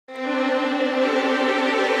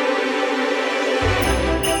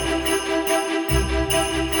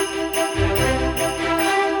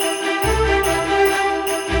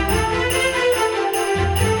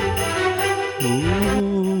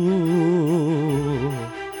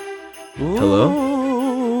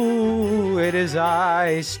Hello? It is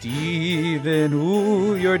I, Steven.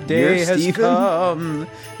 Ooh, your day You're has Steven? come.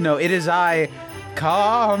 No, it is I,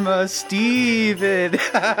 comma, Steven.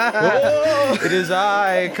 It is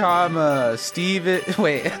I, comma, Steven.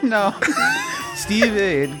 Wait, no.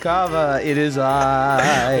 Steven, comma, it is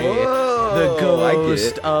I. The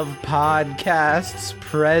ghost of podcasts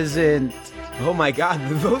present. Oh my god,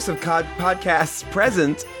 the ghost of podcasts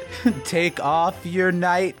present. Take off your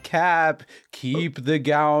nightcap. Keep the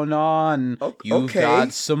gown on. You've okay.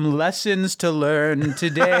 got some lessons to learn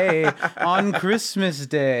today on Christmas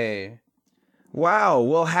Day. Wow,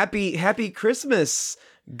 well, happy Christmas,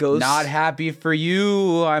 ghost. Not happy for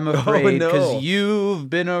you, I'm afraid, because no. you've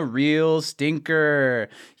been a real stinker.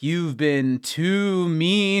 You've been too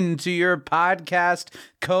mean to your podcast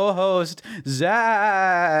co-host,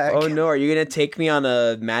 Zach. Oh no, are you going to take me on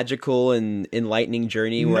a magical and enlightening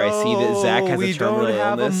journey where I see that Zach has a terminal illness? We don't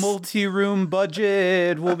have a multi-room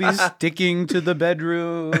budget. We'll be sticking to the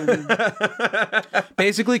bedroom.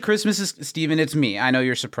 Basically, Christmas is, Steven, it's me. I know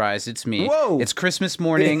you're surprised. It's me. Whoa. It's Christmas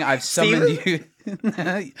morning. I've summoned you.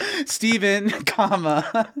 Steven,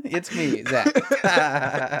 comma, it's me,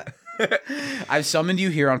 Zach. I've summoned you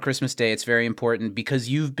here on Christmas Day. It's very important because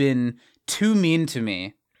you've been too mean to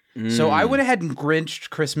me. So I went ahead and Grinched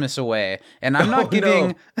Christmas away, and I'm not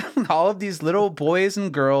giving all of these little boys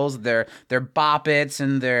and girls their boppets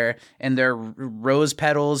and their rose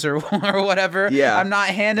petals or whatever. Yeah. I'm not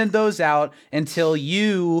handing those out until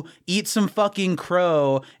you eat some fucking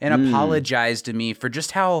crow and apologize to me for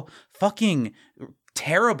just how fucking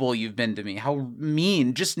terrible you've been to me, how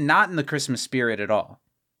mean, just not in the Christmas spirit at all.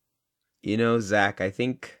 You know, Zach, I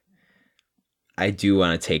think I do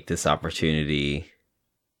want to take this opportunity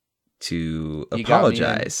to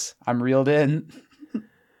apologize. I'm reeled in.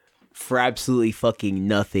 For absolutely fucking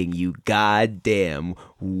nothing, you goddamn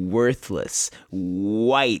worthless,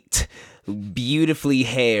 white, beautifully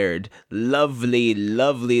haired, lovely,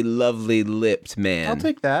 lovely, lovely lipped man. I'll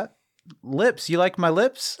take that. Lips, you like my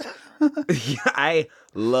lips? I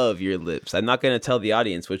love your lips. I'm not going to tell the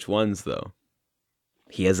audience which ones, though.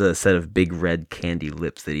 He has a set of big red candy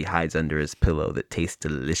lips that he hides under his pillow that taste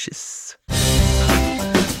delicious.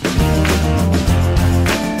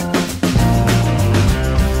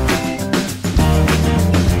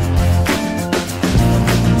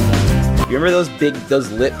 You remember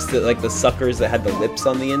those lips that, like, the suckers that had the lips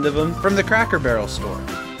on the end of them? From the Cracker Barrel store.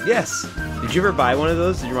 Yes. Did you ever buy one of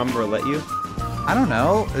those? Did your mom ever let you? I don't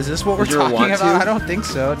know. Is this what we're talking about? I don't think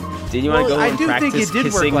so. Did you want to go and practice think it did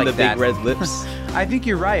kissing work like the that. big red lips? I think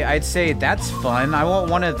you're right. I'd say, that's fun. I want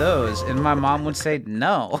one of those. And my mom would say,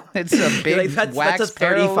 no. It's a big that's wax a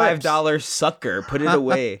pair of lips. $35 sucker. Put it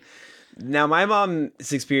away. Now, my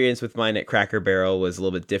mom's experience with mine at Cracker Barrel was a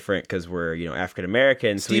little bit different because we're, African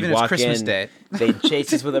American. So Steven, we'd walk it's Christmas in, Day. They'd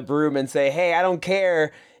chase us with a broom and say, "Hey, I don't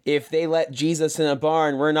care if they let Jesus in a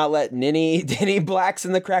barn. We're not letting any blacks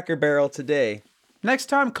in the Cracker Barrel today." Next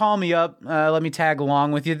time, call me up. Let me tag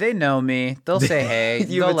along with you. They know me. They'll say, hey.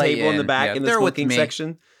 You have a table in the back in the smoking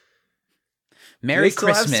section. Merry Do they still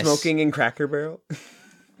Christmas. have smoking in Cracker Barrel?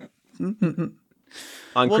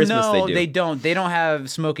 On Well, Christmas, no, they do. they don't. They don't have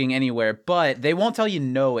smoking anywhere, but they won't tell you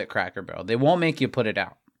no at Cracker Barrel. They won't make you put it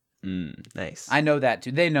out. Nice. I know that,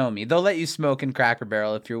 too. They know me. They'll let you smoke in Cracker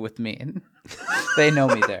Barrel if you're with me. They know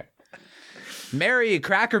me there. Merry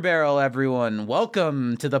Cracker Barrel, everyone.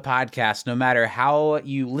 Welcome to the podcast. No matter how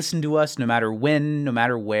you listen to us, no matter when, no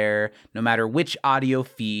matter where, no matter which audio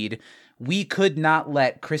feed, we could not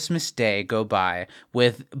let Christmas Day go by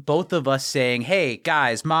with both of us saying, hey,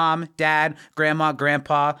 guys, mom, dad, grandma,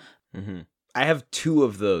 grandpa. I have 2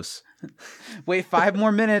 of those. Wait 5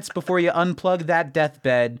 more minutes before you unplug that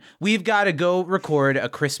deathbed. We've got to go record a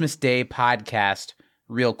Christmas Day podcast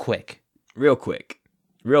real quick. Real quick.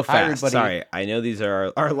 Real Hi, fast. everybody. Sorry, I know these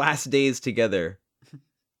are our last days together.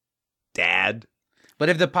 Dad. But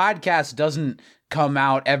if the podcast doesn't come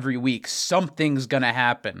out every week, something's going to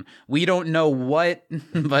happen. We don't know what,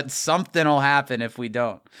 but something will happen if we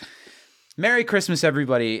don't. Merry Christmas,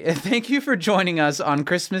 everybody. Thank you for joining us on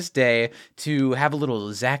Christmas Day to have a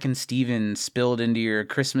little Zach and Steven spilled into your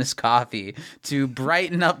Christmas coffee to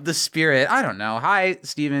brighten up the spirit. I don't know. Hi,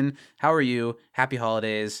 Steven. How are you? Happy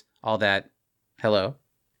holidays. All that. Hello.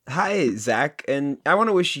 Hi, Zach, and I want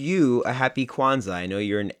to wish you a happy Kwanzaa. I know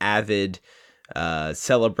you're an avid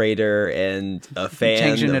celebrator and a fan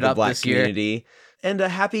Changing of it the up Black this year. community. And a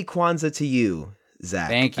happy Kwanzaa to you, Zach.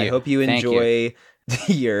 Thank you. I hope you Thank enjoy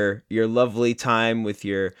your lovely time with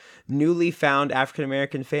your newly found African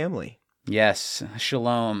American family. Yes,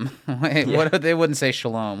 shalom. Wait, Yeah. what? They wouldn't say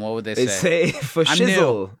shalom. What would they They say I'm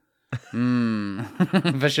fashizzle.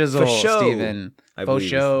 For shizzle, For show, Steven. I For believe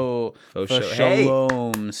show. For For show. Hey.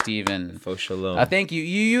 shalom, Steven. For shalom. Thank you.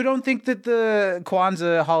 You don't think that the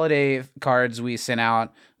Kwanzaa holiday cards we sent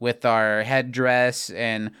out with our headdress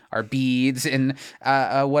and our beads and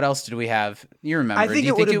what else did we have? You remember? I think Do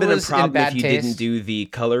you it would have been a was in problem bad if you taste? didn't do the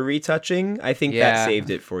color retouching. I think Yeah. that saved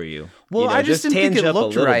it for you. Well, You know, I just didn't think tinge it up a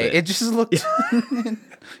looked little right. bit. It just looked.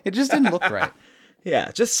 It just didn't look right.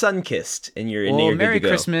 Yeah, just sun-kissed, and you're Well, good Merry to go.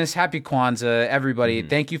 Christmas, Happy Kwanzaa, everybody.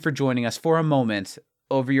 Thank you for joining us for a moment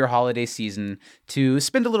over your holiday season to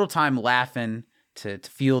spend a little time laughing, to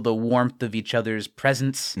feel the warmth of each other's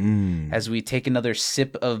presence as we take another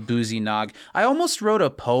sip of boozy nog. I almost wrote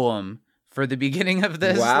a poem for the beginning of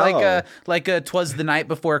this, Wow. like a "'Twas the Night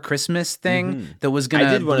Before Christmas" thing that was I gonna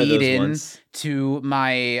did one of bleed those in once. to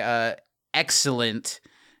my excellent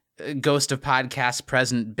Ghost of Podcast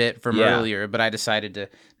present bit from Yeah. earlier, but I decided to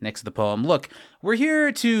nix the poem. Look, we're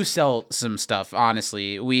here to sell some stuff,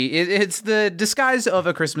 honestly. It's the disguise of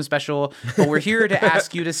a Christmas special, but we're here to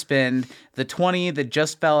ask you to spend the 20 that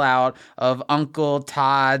just fell out of Uncle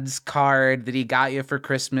Todd's card that he got you for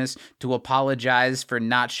Christmas to apologize for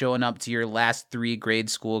not showing up to your last 3 grade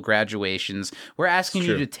school graduations. We're asking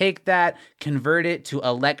you true. to take that, convert it to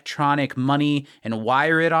electronic money, and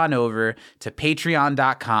wire it on over to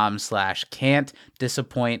patreon.com/can't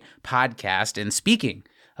disappoint podcast. And speaking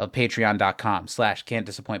of patreon.com/can't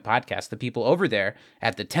disappoint podcast, the people over there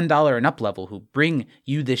at the $10 and up level who bring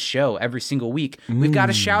you this show every single week, we've got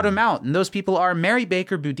to shout them out. And those people are Mary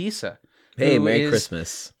Baker Budisa. Hey, who Merry is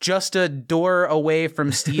Christmas. just a door away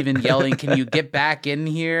from Steven yelling, "Can you get back in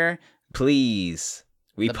here?" Please.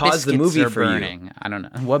 We The paused the biscuits movie are for you. burning. I don't know.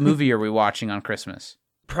 What movie are we watching on Christmas?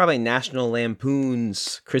 Probably National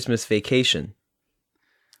Lampoon's Christmas Vacation.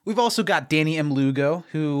 We've also got Danny M. Lugo,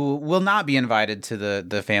 who will not be invited to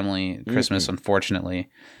the family Christmas, unfortunately.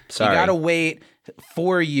 Sorry. You gotta wait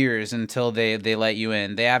 4 years until they let you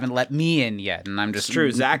in. They haven't let me in yet, and I'm just It's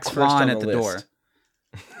true. Zach's first clawing on at the the list.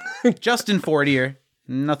 door. Justin Fortier,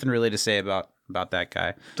 nothing really to say about that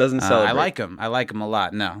guy. Doesn't celebrate. I like him. I like him a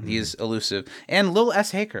lot. No, he's elusive. And Lil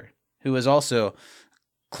S. Haker, who is also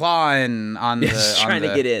clawing on the He's trying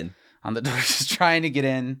to get in. on the door, just trying to get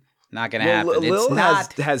in. Not gonna Well, happen. Lil It's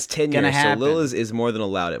not has tenure, gonna so happen. Lil is more than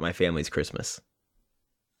allowed at my family's Christmas.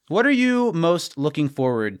 What are you most looking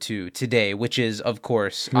forward to today, which is, of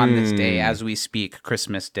course, on this day as we speak,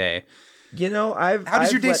 Christmas Day? You know, How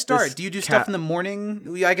does your day start? Do you do stuff in the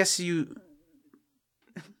morning? I guess you...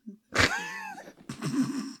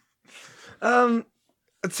 So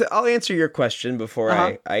I'll answer your question before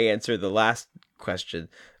Uh-huh. I answer the last question.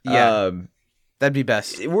 Yeah. That'd be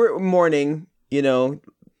best. We're morning, you know,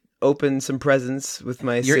 open some presents with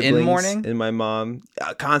my You're in siblings mourning? and my mom.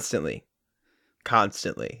 Constantly.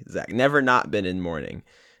 Zach. Never not been in mourning.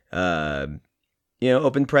 You know,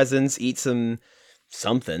 open presents, eat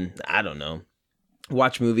something. I don't know.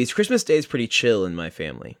 Watch movies. Christmas Day is pretty chill in my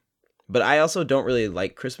family. But I also don't really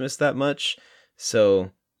like Christmas that much.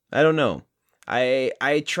 So, I don't know.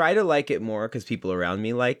 I try to like it more because people around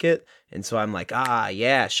me like it. And so I'm like,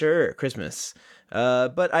 yeah, sure, Christmas.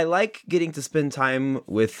 But I like getting to spend time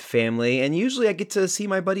with family. And usually I get to see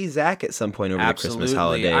my buddy Zach at some point over the Christmas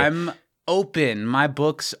holiday. I'm open. My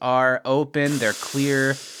books are open. They're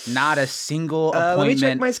clear. Not a single Let me check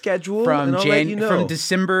appointment my schedule from and I'll let you know. from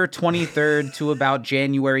December 23rd to about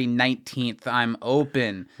January 19th. I'm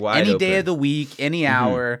open. Wide Any day open. of the week, any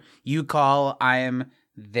hour you call, I am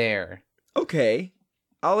there. Okay.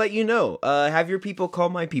 I'll let you know. Have your people call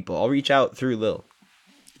my people. I'll reach out through Lil.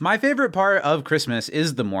 My favorite part of Christmas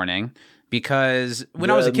is the morning because when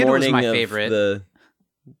I was a kid, it was my favorite. The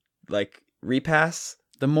repass.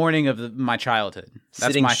 The morning of my childhood. That's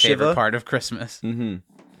Sitting my favorite Shiva? part of Christmas. Mm-hmm.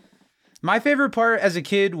 My favorite part as a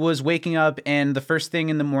kid was waking up and the first thing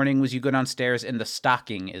in the morning was you go downstairs and the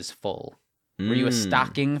stocking is full. Were you a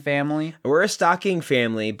stocking family? We're a stocking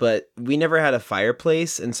family, but we never had a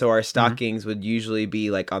fireplace, and so our stockings would usually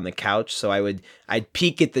be like on the couch. So I'd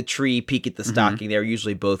peek at the tree, peek at the stocking. They were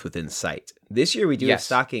usually both within sight. This year we do have Yes.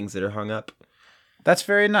 stockings that are hung up. That's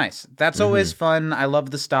very nice. That's always fun. I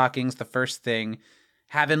love the stockings. The first thing,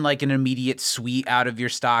 having like an immediate sweet out of your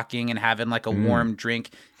stocking and having like a warm drink.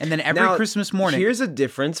 And then every Now, Christmas morning. Here's a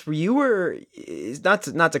difference. You were not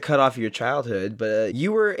to cut off your childhood, but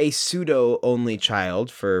you were a pseudo only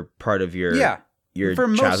child for part of your your for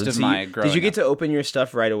most childhood. of So my did growing you get up. to open your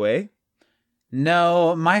stuff right away?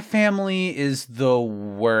 No, my family is the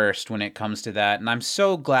worst when it comes to that. And I'm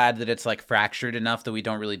so glad that it's like fractured enough that we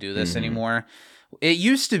don't really do this anymore. It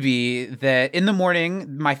used to be that in the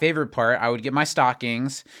morning, my favorite part, I would get my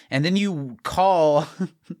stockings, and then you call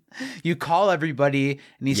everybody,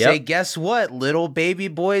 and you say, "Guess what, little baby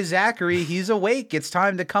boy Zachary, he's awake. It's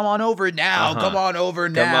time to come on over now. Come on over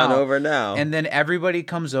now. Come on over now." And then everybody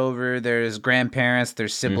comes over. There's grandparents,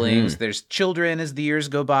 there's siblings, there's children as the years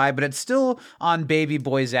go by, but it's still on baby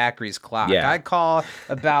boy Zachary's clock. Yeah. I call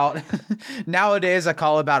about nowadays. I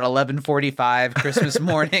call about 11:45 Christmas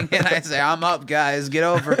morning, and I say, "I'm up, guys. Get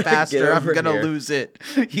over faster. Get over I'm gonna here. lose it.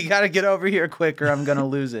 You got to get over here quicker. I'm gonna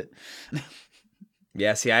lose it."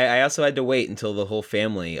 Yeah, see, I also had to wait until the whole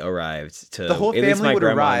family arrived. The whole at least family my would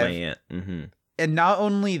grandma arrive. and my aunt. Mm-hmm. And not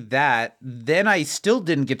only that, then I still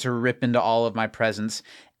didn't get to rip into all of my presents.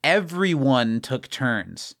 Everyone took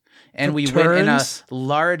turns. And we went in a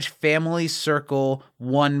large family circle,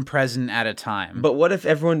 one present at a time. But what if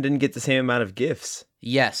everyone didn't get the same amount of gifts?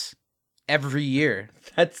 Yes. Every year.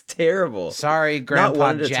 That's terrible. Sorry, Not Grandpa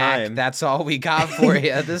one at a Jack. time. That's all we got for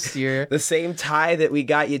you this year. The same tie that we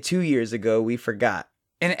got you 2 years ago, we forgot.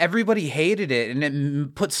 And everybody hated it. And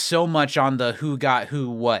it put so much on the who got who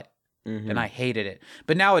what. Mm-hmm. And I hated it.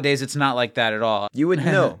 But nowadays, it's not like that at all. You would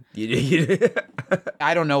know.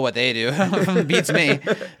 I don't know what they do. Beats me.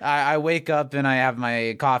 I wake up and I have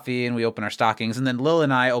my coffee and we open our stockings. And then Lil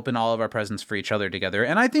and I open all of our presents for each other together.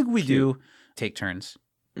 And I think we do take turns.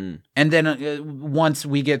 Mm. And then once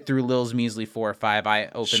we get through Lil's measly 4 or 5, I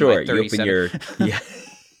open Sure, my 37. you open your... Yeah.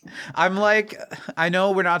 I'm like, I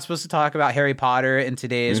know we're not supposed to talk about Harry Potter in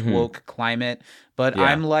today's woke climate, but Yeah.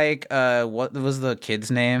 I'm like, what was the kid's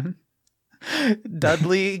name?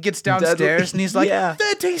 Dudley gets downstairs and he's like,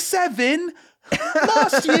 37?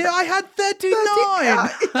 Last year I had 39.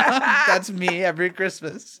 That's me every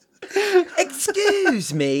Christmas.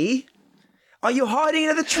 Excuse me? Are you hiding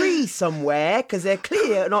under the tree somewhere? Because they're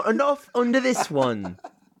clear, not enough under this one.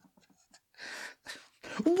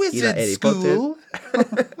 Wizard Eddie school.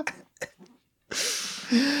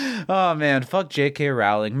 Oh man, fuck J.K.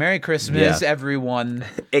 Rowling. Merry Christmas, everyone.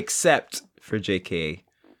 Except for J.K.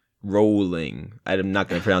 Rowling. I'm not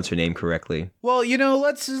going to pronounce her name correctly. Well,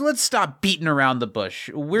 let's stop beating around the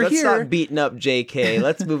bush. Let's stop beating up J.K.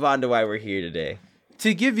 Let's move on to why we're here today.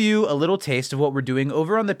 To give you a little taste of what we're doing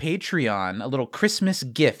over on the Patreon, a little Christmas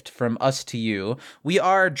gift from us to you, we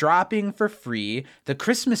are dropping for free the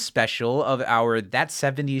Christmas special of our That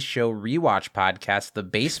 70s Show rewatch podcast, The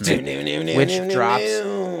Basement, which drops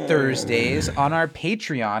Thursdays on our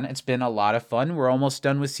Patreon. It's been a lot of fun. We're almost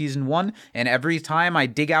done with season 1, and every time I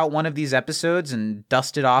dig out one of these episodes and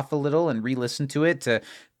dust it off a little and re-listen to it to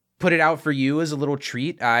put it out for you as a little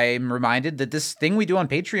treat, I'm reminded that this thing we do on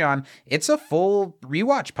Patreon, it's a full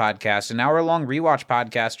rewatch podcast, an hour-long rewatch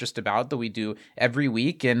podcast just about that we do every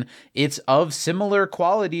week, and it's of similar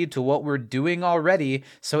quality to what we're doing already.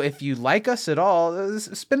 So if you like us at all,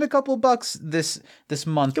 spend a couple bucks this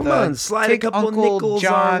month. Come on, slide a couple Uncle nickels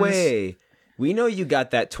John's our way. We know you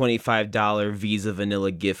got that $25 Visa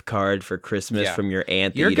Vanilla gift card for Christmas from your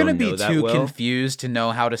aunt that You're you don't gonna know be that too well. confused to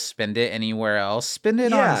know how to spend it anywhere else. Spend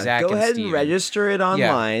it on Zach go and ahead Steve. and register it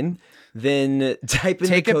online. Then type in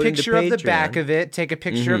Take the a code picture into of the back Patreon. of it. Take a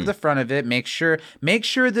picture of the front of it. Make sure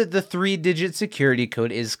that the 3-digit security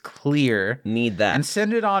code is clear. Need that. And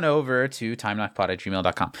send it on over to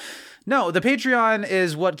timelifepod@gmail.com. No, the Patreon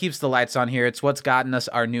is what keeps the lights on here. It's what's gotten us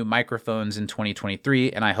our new microphones in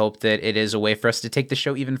 2023, and I hope that it is a way for us to take the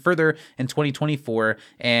show even further in 2024.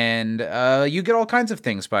 And you get all kinds of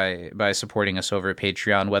things by supporting us over at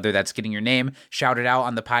Patreon, whether that's getting your name shouted out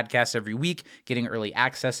on the podcast every week, getting early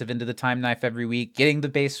access of Into the Time Knife every week, getting the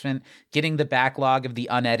basement, getting the backlog of the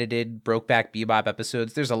unedited Brokeback Bebop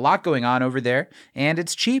episodes. There's a lot going on over there, and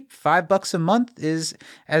it's cheap. $5 a month is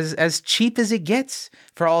as cheap as it gets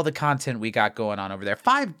for all the content we got going on over there.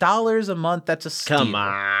 $5 a month, that's a steal. Come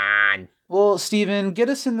on. Well, Steven, get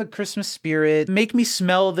us in the Christmas spirit. Make me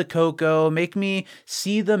smell the cocoa. Make me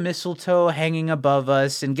see the mistletoe hanging above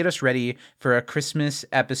us, and get us ready for a Christmas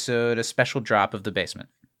episode, a special drop of The Basement.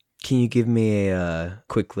 Can you give me a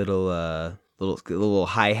quick little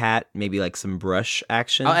hi-hat, maybe like some brush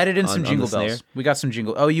action? I'll edit in on some the jingle snare? bells. We got some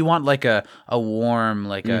jingle. Oh, you want like a warm,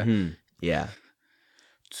 like a... Yeah.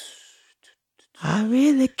 I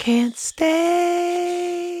really can't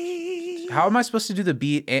stay. How am I supposed to do the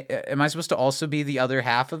beat? Am I supposed to also be the other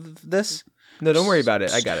half of this? No, don't worry about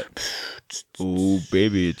it. I got it. Oh,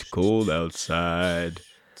 baby, it's cold outside.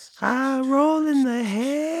 I roll in the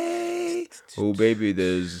hay. Oh, baby,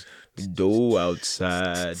 there's dough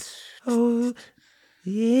outside. Oh,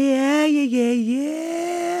 yeah.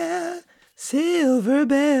 Silver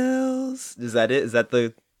bells. Is that it? Is that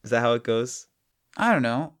how it goes? I don't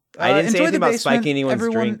know. I didn't say enjoy anything The about Basement, spiking anyone's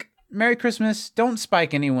everyone. drink. Merry Christmas. Don't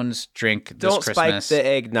spike anyone's drink this Don't Christmas. spike the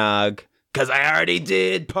eggnog, because I already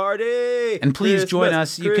did party. And please join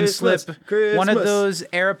us. You can slip one of Christmas. those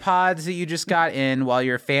AirPods that you just got in while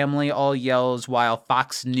your family all yells while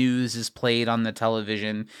Fox News is played on the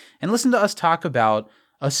television and listen to us talk about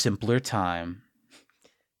a simpler time.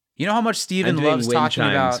 You know how much Steven I'm doing loves wind talking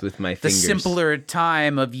chimes about with my the fingers. simpler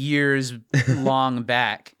time of years long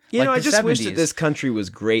back. You like know, I the just wish 70s. that this country was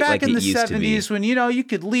great Back like in it the used to be. 70s when, you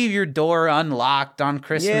could leave your door unlocked on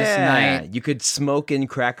Christmas Yeah, night. you could smoke in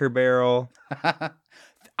Cracker Barrel.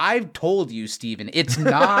 I've told you, Steven, it's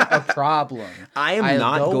not a problem. I am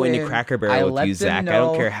not go going to in, Cracker I Barrel with let you, them Zach. I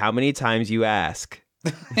don't know. care how many times you ask.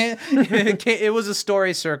 It was a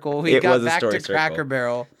story circle. We It got was a back story to Cracker circle.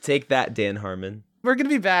 Barrel. Take that, Dan Harmon. We're going to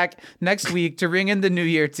be back next week to ring in the new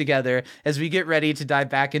year together as we get ready to dive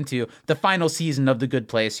back into the final season of The Good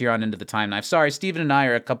Place here on Into the Time Knife. Sorry, Steven and I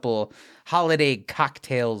are a couple holiday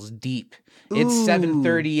cocktails deep. It's Ooh.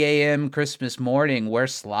 7:30 a.m. Christmas morning. We're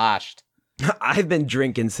sloshed. I've been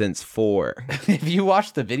drinking since 4. If you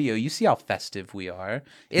watch the video, you see how festive we are.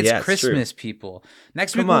 It's Yeah, it's Christmas, people.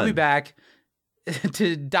 Next week Come we'll be on. back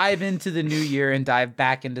to dive into the new year and dive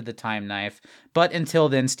back into the time knife. But until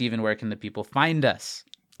then, Steven, where can the people find us?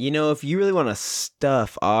 You know, if you really want to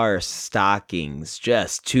stuff our stockings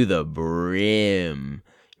just to the brim,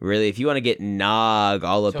 really, if you want to get nog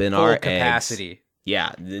all up To in full our capacity. eggs,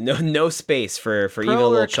 yeah, no space for even a Pro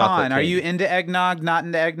little or chocolate. con? Are cake. you into eggnog, not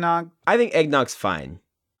into eggnog? I think eggnog's fine.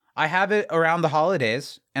 I have it around the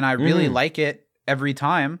holidays, and I really like it every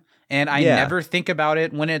time. And I Yeah. never think about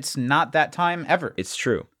it when it's not that time ever. It's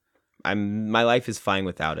true. My life is fine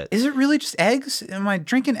without it. Is it really just eggs? Am I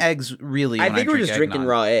drinking eggs really? I when think we're drink just drinking eggnog?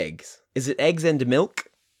 raw eggs. Is it eggs and milk?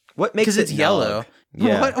 What makes Because it it's yellow. nog?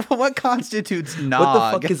 Yeah. What constitutes nog? What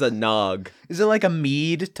the fuck is a nog? Is it like a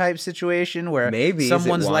mead type situation where Maybe. Is it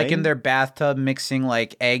someone's like in wine? their bathtub mixing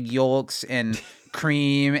like egg yolks and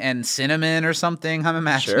cream and cinnamon or something? I'm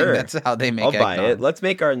imagining Sure. that's how they make I'll buy eggnog.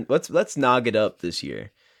 it. Let's nog it up this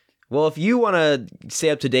year. Well, if you want to stay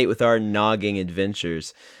up to date with our nogging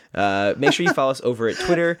adventures, make sure you follow us over at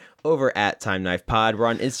Twitter, over at Time Knife Pod. We're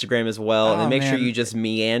on Instagram as well, and then make sure man. you just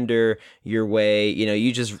meander your way. You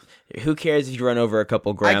know, who cares if you run over a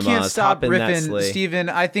couple grandmas? I can't stop hop in that riffing, sleigh. Steven.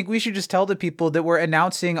 I think we should just tell the people that we're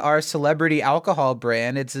announcing our celebrity alcohol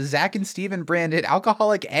brand. It's a Zach and Steven branded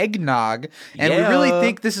alcoholic eggnog. And we really Yeah.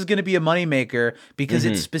 think this is going to be a moneymaker because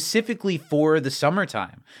it's specifically for the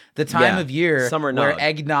summertime, the time Yeah, of year summer where nog.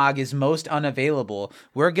 eggnog is most unavailable.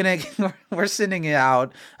 We're sending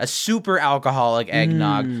out a super alcoholic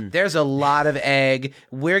eggnog. There's a lot of egg.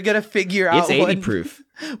 We're going to figure out It's 80 what proof.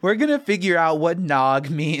 We're gonna figure out what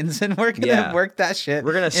nog means, and we're gonna Yeah. work that shit.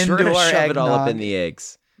 We're gonna into our shove it all up eggnog. in the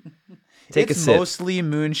eggs. Take It's a sip. mostly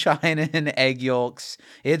moonshine and egg yolks.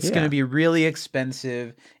 It's Yeah. gonna be really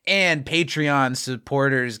expensive, and Patreon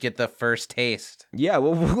supporters get the first taste. Yeah,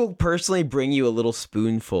 we'll personally bring you a little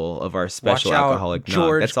spoonful of our special Watch out, alcoholic nog.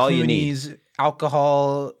 George That's all you need. Clooney's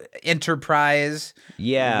alcohol enterprise.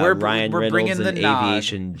 Yeah, we're Ryan bringing Reynolds the and nog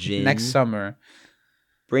Aviation Gin. next summer.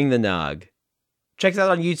 Bring the nog. Check us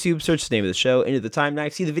out on YouTube. Search the name of the show, Into the Time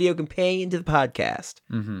Knife. See the video companion to the podcast.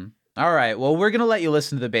 All right. Well, we're gonna let you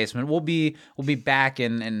listen to the basement. We'll be back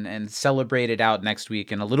and celebrate it out next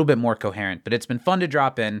week and a little bit more coherent. But it's been fun to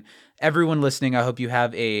drop in. Everyone listening, I hope you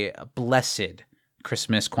have a blessed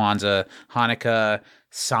Christmas, Kwanzaa, Hanukkah,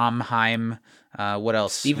 Samhain. What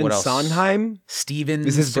else? Steven what else? Sondheim? Steven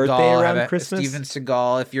Is his Seagal. birthday around Have a- Christmas? Steven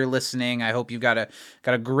Seagal, if you're listening, I hope you've got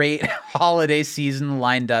a great holiday season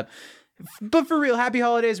lined up. But for real, happy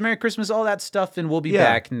holidays, Merry Christmas, all that stuff, and we'll be Yeah.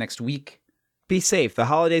 back next week. Be safe. The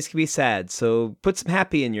holidays can be sad, so put some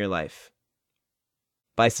happy in your life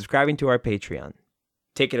by subscribing to our Patreon.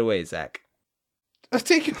 Take it away, Zach.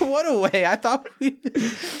 Take what away? I thought we...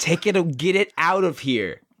 Get it out of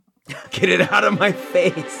here. Get it out of my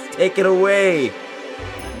face. Take it away.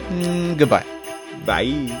 Goodbye.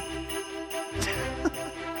 Bye.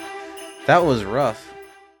 That was rough.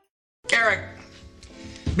 Eric,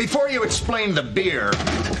 before you explain the beer,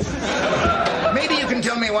 maybe you can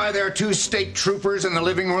tell me why there are 2 state troopers in the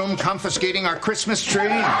living room confiscating our Christmas tree?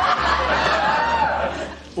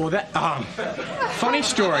 Well, that, funny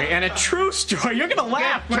story and a true story. You're gonna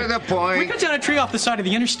laugh. Get to the point. We cut down a tree off the side of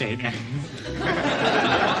the interstate.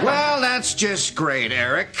 Well, that's just great,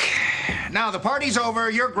 Eric. Now the party's over,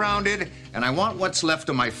 you're grounded, and I want what's left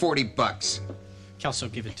of my $40. Kelso,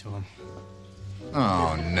 give it to him.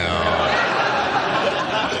 Oh, no.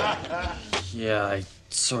 Yeah, I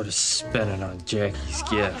sort of spent it on Jackie's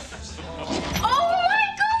gift. Oh,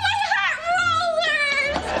 Michael, my hot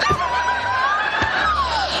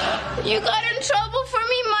rollers! You got in trouble for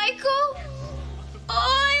me, Michael?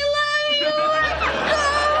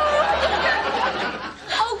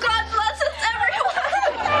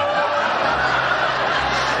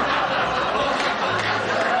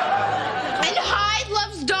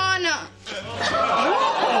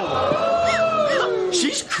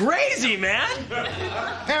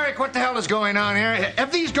 what the hell is going on here?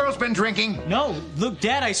 Have these girls been drinking? No, look,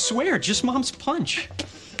 Dad, I swear, just Mom's punch.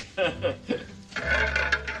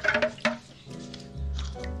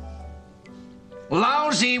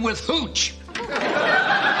 Lousy with hooch.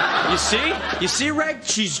 You see, Reg?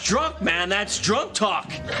 She's drunk, man. That's drunk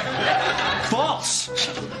talk. False.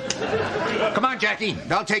 Come on, Jackie.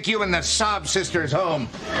 I'll take you and the Sob sisters home.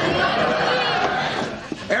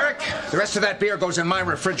 Eric, the rest of that beer goes in my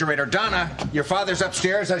refrigerator. Donna, your father's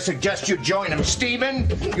upstairs. I suggest you join him. Steven,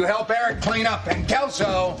 you help Eric clean up. And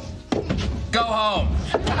Kelso, go home.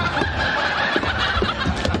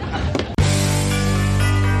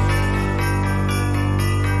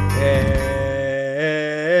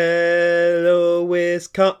 Hello,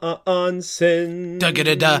 Wisconsin.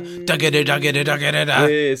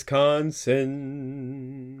 Wisconsin.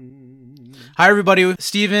 Hi, everybody.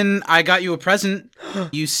 Steven, I got you a present.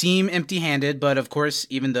 You seem empty-handed, but of course,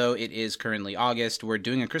 even though it is currently August, we're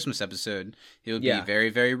doing a Christmas episode. It would be very,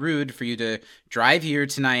 very rude for you to drive here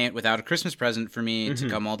tonight without a Christmas present for me to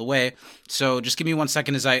come all the way. So just give me 1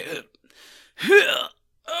 second as I...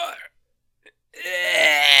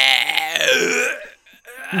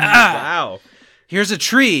 Wow. Here's a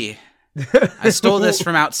tree. I stole this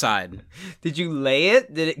from outside. Did you lay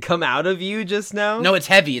it? Did it come out of you just now? No, it's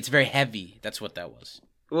heavy. It's very heavy. That's what that was.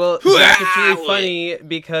 Well, Zach, it's really funny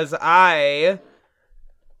because I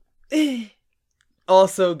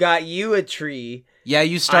also got you a tree. Yeah,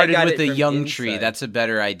 you started got with it a from young tree. inside. That's a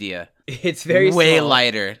better idea. It's very way small.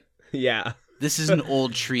 lighter. Yeah. This is an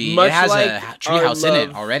old tree. Much it has like a our treehouse in it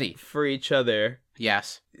love already. for each other,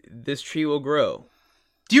 Yes. this tree will grow.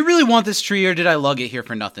 Do you really want this tree, or did I lug it here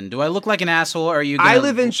for nothing? Do I look like an asshole, or are you gonna I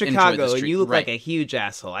live in enjoy Chicago, this and tree? you look Right. like a huge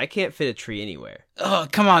asshole. I can't fit a tree anywhere. Oh,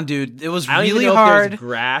 come on, dude. It was I don't really even know hard if there's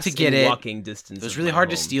grass to get in it. walking distance. It was of really my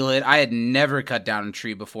hard to home. steal it. I had never cut down a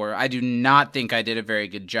tree before. I do not think I did a very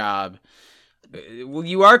good job. Well,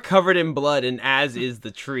 you are covered in blood, and as is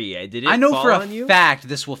the tree. Did it I know fall for a on you? fact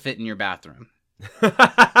this will fit in your bathroom.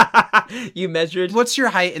 You measured? What's your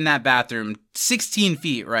height in that bathroom? 16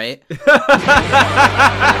 feet, right?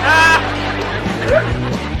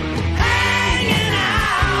 Hanging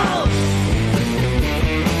out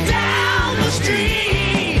down the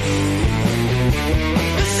street.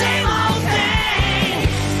 The same old thing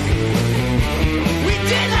we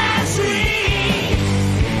did last week.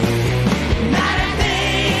 Not a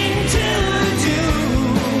thing to do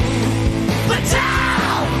but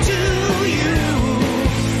talk to you.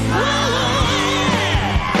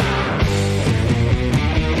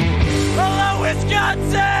 Hello,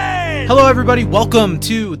 Wisconsin! Hello, everybody. Welcome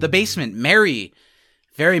to The Basement. Very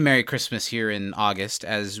Merry Christmas here in August,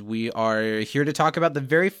 as we are here to talk about the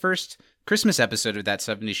very first Christmas episode of That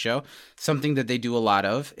 70s Show, something that they do a lot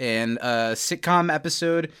of. And a sitcom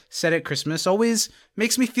episode set at Christmas always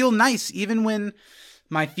makes me feel nice, even when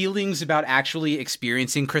my feelings about actually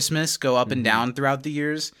experiencing Christmas go up and down throughout the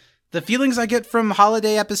years. The feelings I get from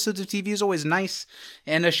holiday episodes of TV is always nice,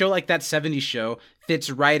 and a show like That 70s Show fits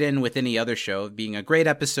right in with any other show, being a great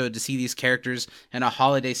episode to see these characters in a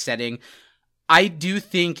holiday setting. I do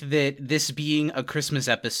think that this being a Christmas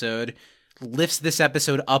episode lifts this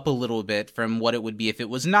episode up a little bit from what it would be if it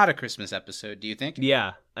was not a Christmas episode. Do you think?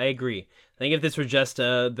 Yeah, I agree. I think if this were just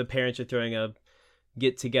the parents are throwing a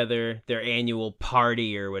get together, their annual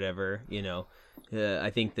party or whatever, I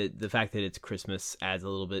think that the fact that it's Christmas adds a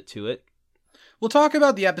little bit to it. We'll talk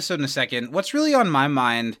about the episode in a second. What's really on my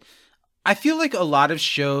mind, I feel like a lot of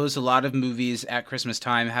shows, a lot of movies at Christmas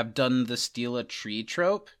time have done the steal a tree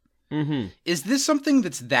trope. Mm-hmm. Is this something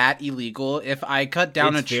that's that illegal? If I cut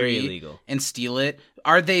down It's a very tree illegal. and steal it,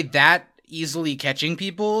 are they that easily catching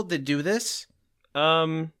people that do this?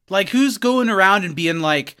 Like, who's going around and being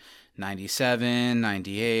like, 97,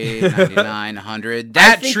 98, 99, 100?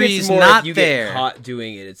 That I think tree's it's more not if you there. get caught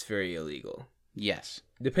doing it, it's very illegal. Yes.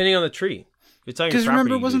 Depending on the tree. Because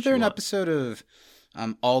remember, wasn't there an episode of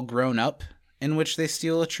All Grown Up in which they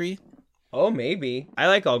steal a tree? Oh, maybe. I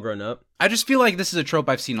like All Grown Up. I just feel like this is a trope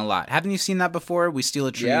I've seen a lot. Haven't you seen that before? We steal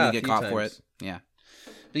a tree Yeah, and a we get few caught for it. times. Yeah.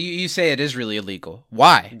 But you say it is really illegal.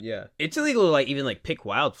 Why? Yeah. It's illegal to even pick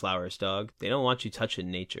wildflowers, dog. They don't want you touching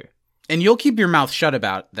nature. And you'll keep your mouth shut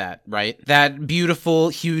about that, right? That beautiful,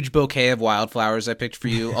 huge bouquet of wildflowers I picked for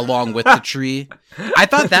you, along with the tree. I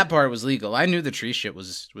thought that part was legal. I knew the tree shit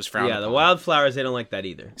was frowned Yeah, the upon. wildflowers, they don't like that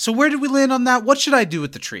either. So where did we land on that? What should I do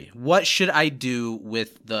with the tree? What should I do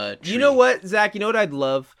with the tree? You know what, Zach? You know what I'd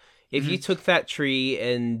love? If you took that tree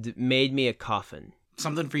and made me a coffin.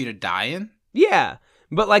 Something for you to die in? Yeah.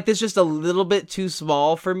 But that's just a little bit too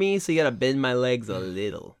small for me, so you gotta bend my legs a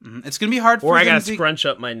little. It's going to be hard for Or I them gotta to... scrunch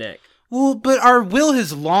up my neck. Well, but our will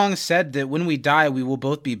has long said that when we die, we will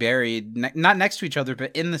both be buried, not next to each other,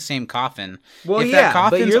 but in the same coffin. Well, if yeah, that but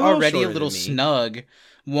coffin's you're a little already a shorter little than me. snug,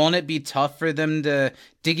 won't it be tough for them to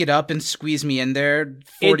dig it up and squeeze me in there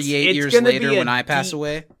 48 It's years gonna later be a when I pass deep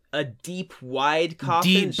away? A deep, wide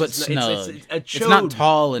coffin. Deep It's but just snug. It's a It's not chode.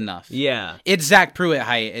 tall enough. Yeah. It's Zach Pruitt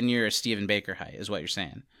height, and you're Stephen Baker height, is what you're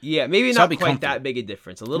saying. Yeah, maybe So I'll not be quite comfortable. that big a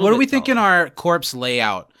difference. A little What bit are we thinking taller. our corpse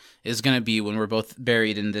layout is going to be when we're both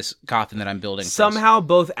buried in this coffin that I'm building? first? Somehow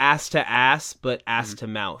both ass to ass, but ass Mm-hmm. to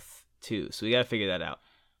mouth, too. So we got to figure that out.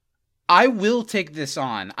 I will take this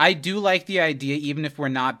on. I do like the idea, even if we're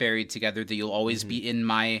not buried together, that you'll always be in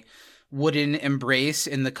my wooden embrace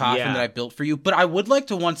in the coffin Yeah. that I built for you. But I would like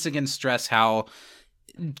to once again stress how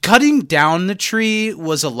cutting down the tree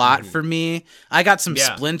was a lot for me. I got some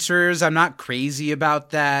Yeah. splinters. I'm not crazy about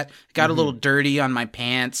that. Got a little dirty on my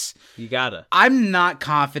pants. You gotta. I'm not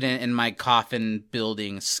confident in my coffin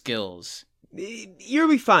building skills. You'll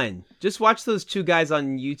be fine. Just watch those two guys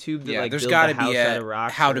on YouTube that There's build got the to house be out a of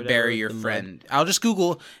rocks how or to whatever bury with your the mud. friend. I'll just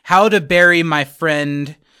Google how to bury my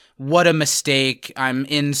friend. What a mistake. I'm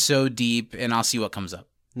in so deep, and I'll see what comes up.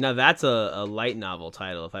 Now that's a light novel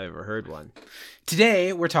title if I've ever heard one.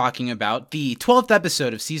 Today, we're talking about the 12th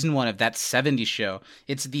episode of Season 1 of That 70s Show.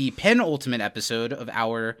 It's the penultimate episode of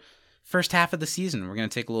our first half of the season. We're going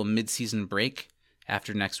to take a little mid-season break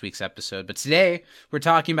after next week's episode. But today, we're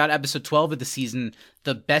talking about episode 12 of the season,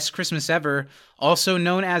 The Best Christmas Ever, also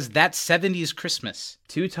known as That 70s Christmas.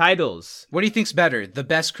 Two titles. What do you think's better, The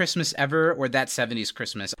Best Christmas Ever or That 70s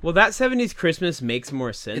Christmas? Well, that 70s Christmas makes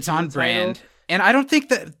more sense. It's as on a title. brand. And I don't think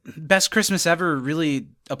that Best Christmas Ever really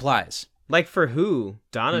applies. Like for who?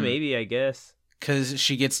 Donna, Hmm. maybe, I guess. Because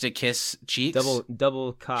she gets to kiss cheeks.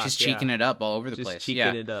 Double cock. She's cheeking it up all over the Just place. cheeking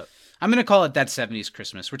Yeah. it up. I'm going to call it That 70s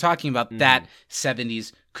Christmas. We're talking about That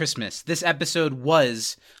 70s Christmas. This episode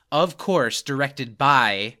was, of course, directed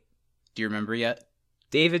by... Do you remember yet?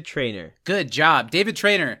 David Trainer. Good job. David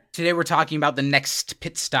Trainer. Today we're talking about the next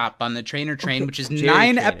pit stop on the Trainer Train, which is Jerry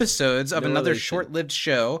 9 Trainer. episode of No another relation. short-lived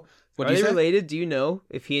show. What Are do you they say? related? Do you know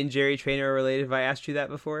if he and Jerry Trainer are related? Have I asked you that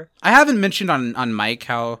before? I haven't mentioned on Mike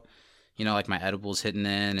how, like my edibles hitting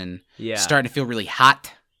in and Yeah. starting to feel really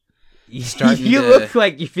hot. Starting you to- look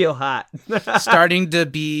like you feel hot. Starting to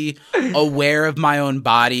be aware of my own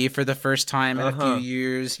body for the first time in a Uh-huh. few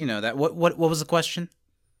years. You know that. What was the question?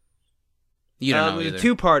 You don't know It's either. a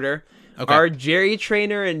two-parter. Okay. Are Jerry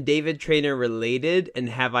Trainer and David Trainer related? And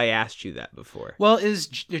have I asked you that before? Well, is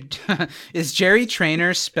Jerry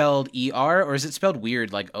Trainer spelled ER or is it spelled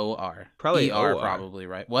weird like OR? Probably ER, OR. probably,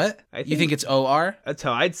 right? What? I You think- think it's OR? That's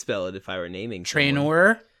how I'd spell it if I were naming someone.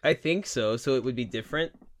 Trainer? I think so. So it would be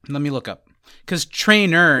different. Let me look up. Because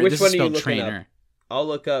trainer, Which this one is are you spelled looking trainer. I'll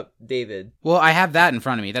look up David. Well, I have that in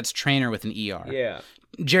front of me. That's trainer with an ER. Yeah.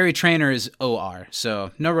 Jerry Trainer is OR,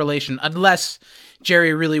 so no relation, unless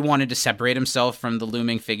Jerry really wanted to separate himself from the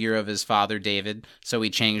looming figure of his father, David, so he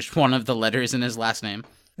changed one of the letters in his last name.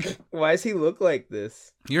 Why does he look like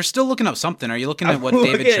this? You're still looking up something. Are you looking at what I'm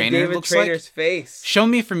David looking at Trainer David looks Trainer's like? face. Show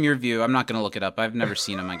me from your view. I'm not going to look it up. I've never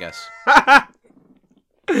seen him, I guess.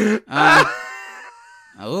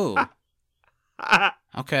 Oh.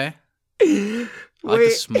 Okay. I like the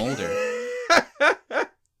Wait. smolder.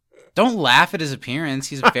 Don't laugh at his appearance.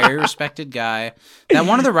 He's a very respected guy. That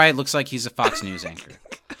one on the right looks like he's a Fox News anchor.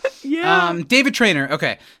 Yeah. David Trainer.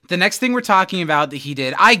 Okay. The next thing we're talking about that he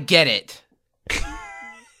did, I get it.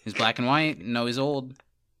 He's black and white. No, he's old.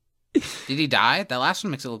 Did he die? That last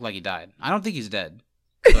one makes it look like he died. I don't think he's dead,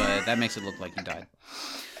 but that makes it look like he died.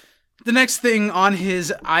 The next thing on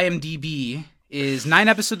his IMDb is 9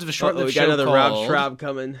 episodes of a short-lived we show got another called Rob Schraub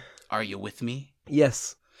coming. Are You With Me?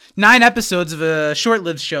 Yes. 9 episodes of a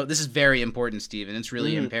short-lived show. This is very important, Steven. It's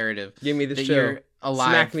really imperative Give me the that show. you're alive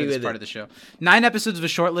Smack for me this with part it. of the show. 9 episodes of a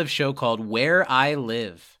short-lived show called Where I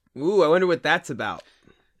Live. Ooh, I wonder what that's about.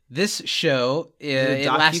 This show, it a it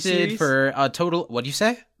lasted docuseries? for a total... What do you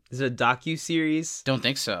say? Is it a docu-series? Don't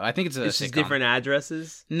think so. I think it's a It's just sitcom. different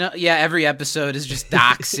addresses? No, yeah, every episode is just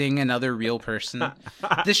doxing another real person.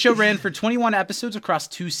 This show ran for 21 episodes across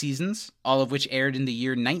 2 seasons, all of which aired in the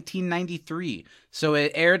year 1993. So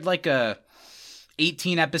it aired like a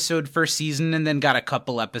 18 episode first season and then got a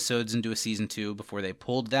couple episodes into a season 2 before they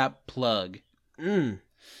pulled that plug.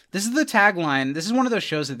 This is the tagline. This is one of those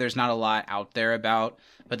shows that there's not a lot out there about,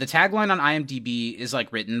 but the tagline on IMDb is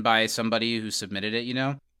like written by somebody who submitted it, you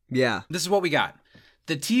know? Yeah. This is what we got.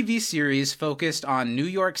 The TV series focused on New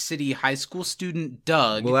York City high school student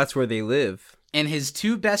Doug Well, that's where they live. and his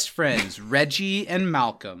 2 best friends, Reggie and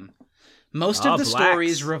Malcolm. Most Ah, of the blacks.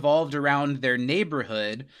 stories revolved around their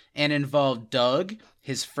neighborhood and involved Doug,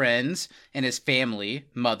 his friends, and his family,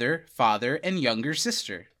 mother, father, and younger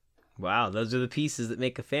sister. Wow, those are the pieces that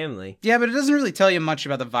make a family. Yeah, but it doesn't really tell you much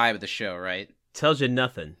about the vibe of the show, right? Tells you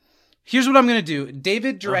nothing. Here's what I'm going to do.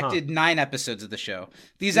 David directed 9 episodes of the show.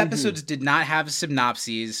 These episodes did not have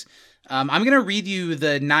synopses. I'm going to read you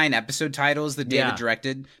the 9 episode titles that David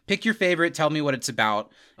directed. Pick your favorite, tell me what it's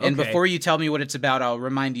about. And before you tell me what it's about, I'll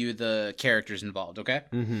remind you the characters involved, okay?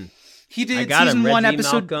 Mm-hmm. He did I got season him. 1 Reggie,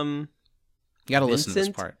 episode. Malcolm, You got to listen to this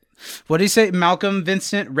Vincent? part. What did he say? Malcolm,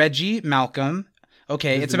 Vincent, Reggie, Malcolm.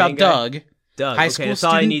 Okay, Who's it's the about main guy? Doug. Doug. High Okay, school that's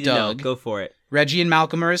all I student need to know. Doug. Go for it. Reggie and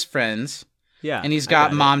Malcolm are his friends. Yeah. And he's I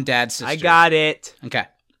got it. mom, dad, sister. I got it. Okay.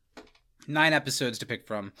 9 episodes to pick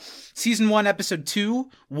from. Season 1, episode 2,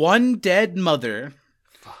 One Dead Mother.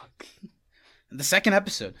 Fuck. The second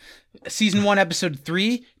episode. Season 1, episode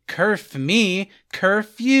 3,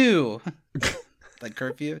 Curfew. Like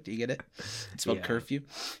curfew? Do you get it? It's spelled curfew.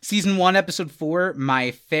 Season 1, episode 4,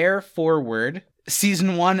 My Fair Forward.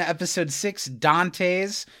 Season 1, episode 6,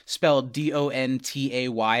 Dante's, spelled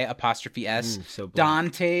DONTAY''S. So blank.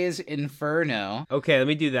 Dante's Inferno. Okay, let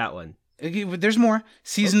me do that one. There's more.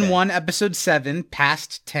 Season Okay. 1, episode 7,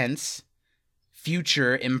 Past Tense,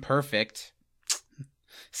 Future Imperfect.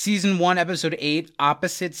 Season 1, episode 8,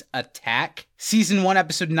 Opposites Attack. Season 1,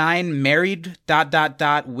 episode 9, Married ...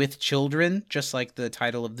 with Children, just like the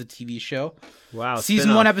title of the TV show. Wow. Season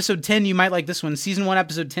spin-off. 1, episode 10, you might like this one. Season 1,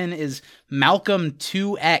 episode 10 is Malcolm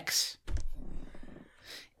 2X.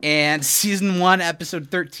 And season 1, episode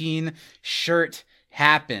 13, Shirt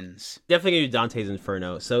Happens. Definitely gonna do Dante's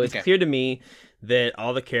Inferno. So it's Okay. clear to me that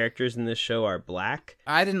all the characters in this show are black.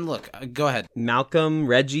 I didn't look. Go ahead. Malcolm,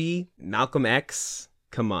 Reggie, Malcolm X.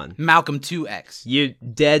 Come on. Malcolm 2X. You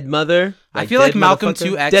dead mother. I feel like dead Malcolm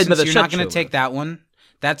motherfucker? 2X, Dead since mother, you're shut not going your to take mouth. that one.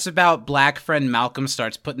 That's about black friend Malcolm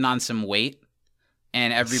starts putting on some weight,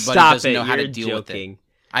 and everybody Stop doesn't it. know how to You're deal with it. joking.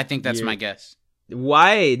 I think that's You're- my guess.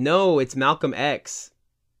 Why? No, it's Malcolm X.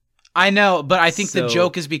 I know, but I think the So-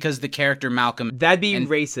 joke is because the character Malcolm... That'd be And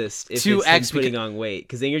racist if 2X it's him putting on weight,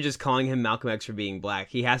 because then you're just calling him Malcolm X for being black.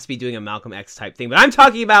 He has to be doing a Malcolm X type thing. But I'm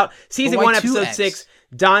talking about season But why 1, episode 2X? 6,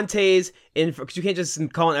 Dante's because you can't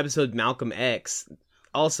just call an episode Malcolm X.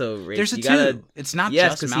 Also, racist. There's a you 2. gotta, It's not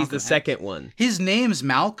yes, just because Malcolm he's the X. second one. His name's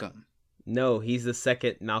Malcolm. No, he's the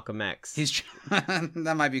second Malcolm X. He's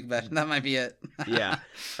that might be bad. That might be it. Yeah.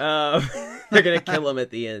 They're going to kill him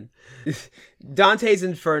at the end. Dante's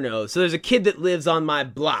Inferno. So there's a kid that lives on my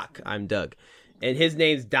block. I'm Doug. And his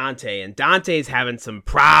name's Dante. And Dante's having some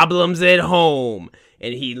problems at home.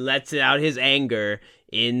 And he lets out his anger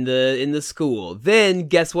in the school. Then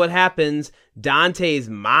guess what happens? Dante's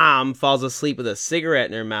mom falls asleep with a cigarette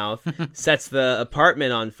in her mouth, sets the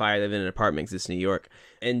apartment on fire. They live in an apartment 'cause it's New York.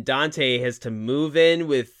 And Dante has to move in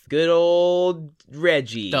with good old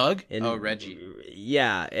Reggie. Doug? And, Oh, Reggie.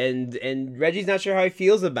 Yeah, and Reggie's not sure how he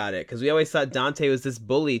feels about it, because we always thought Dante was this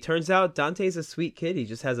bully. Turns out Dante's a sweet kid. He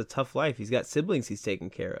just has a tough life. He's got siblings he's taking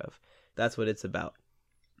care of. That's what it's about.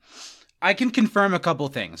 I can confirm a couple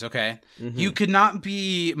things, okay? Mm-hmm. You could not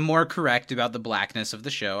be more correct about the blackness of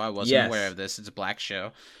the show. I wasn't Yes. aware of this. It's a black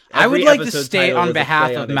show. Every I would like to episode state title on is a behalf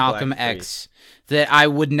play of on a Malcolm black X that I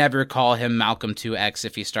would never call him Malcolm 2X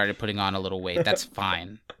if he started putting on a little weight. That's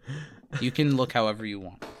fine. You can look however you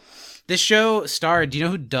want. This show starred, do you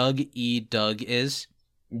know who Doug is?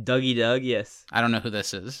 Dougie Doug, yes. I don't know who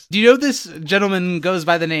this is. Do you know this gentleman goes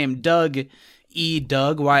by the name Doug?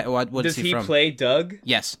 Why? What's Does he from? play Doug?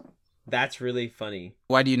 Yes. That's really funny.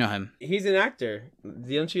 Why do you know him? He's an actor.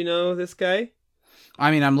 Don't you know this guy?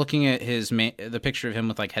 I mean, I'm looking at the picture of him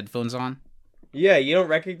with like headphones on. Yeah, you don't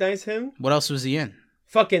recognize him? What else was he in?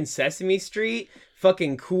 Fucking Sesame Street.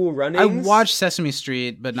 Fucking Cool Runnings. I watched Sesame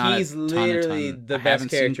Street, but not He's a ton. literally the I best haven't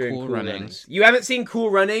seen character in Cool Runnings. You haven't seen Cool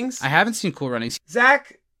Runnings? I haven't seen Cool Runnings.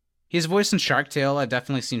 Zach, He's voiced in Shark Tale. I've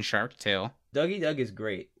definitely seen Shark Tale. Dougie Doug is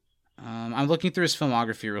great. I'm looking through his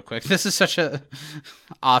filmography real quick. This is such a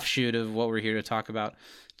offshoot of what we're here to talk about.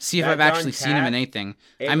 See if That I've actually darn seen him in cat. anything.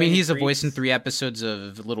 Eight I mean, Lady he's a voice in Freaks. 3 episodes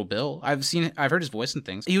of Little Bill. I've heard his voice in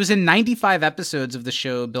things. He was in 95 episodes of the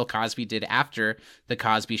show Bill Cosby did after The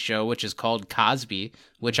Cosby Show, which is called Cosby,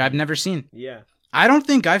 which I've never seen. Yeah. I don't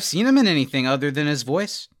think I've seen him in anything other than his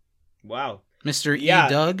voice. Wow. Mr. Yeah. E.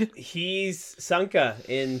 Doug. He's Sanka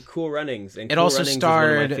in Cool Runnings. And It Cool also Runnings is one of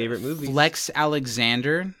starred my favorite movies. Flex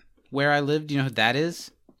Alexander, Where I Live. Do you know who that is?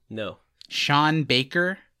 No. Sean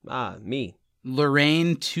Baker, Me.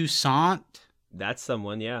 Lorraine Toussaint. That's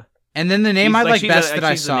someone, yeah. And then the name I like she's best a- that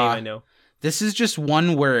I she's the name saw. I know. This is just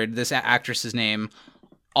one word, this actress's name.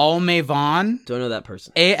 Almayvonne. Don't know that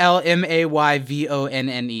person. Almayvonne.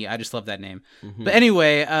 I just love that name. Mm-hmm. But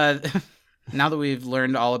anyway, now that we've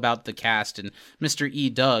learned all about the cast and Mr. E.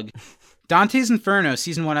 Doug, Dante's Inferno,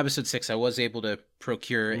 Season 1, Episode 6, I was able to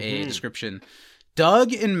procure a description.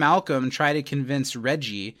 Doug and Malcolm try to convince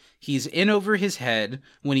Reggie he's in over his head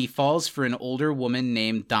when he falls for an older woman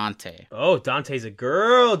named Dante. Oh, Dante's a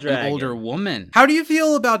girl dragon. An older woman. How do you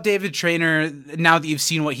feel about David Traynor now that you've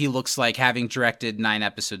seen what he looks like, having directed 9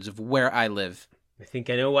 episodes of Where I Live? I think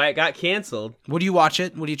I know why it got canceled. Would you watch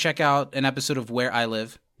it? Would you check out an episode of Where I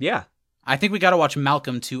Live? Yeah. I think we got to watch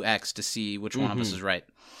Malcolm 2X to see which one of us is right.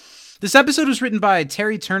 This episode was written by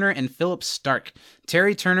Terry Turner and Philip Stark.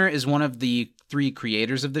 Terry Turner is one of the 3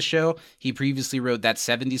 creators of the show. He previously wrote That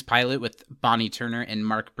 70s Pilot with Bonnie Turner and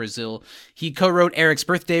Mark Brazil. He co-wrote Eric's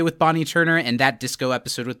Birthday with Bonnie Turner and That Disco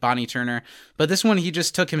Episode with Bonnie Turner. But this one he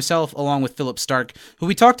just took himself along with Philip Stark, who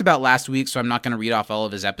we talked about last week, so I'm not going to read off all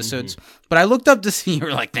of his episodes. But I looked up to see,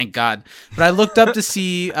 we're like, thank God. But I looked up to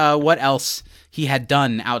see what else he had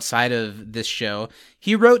done outside of this show.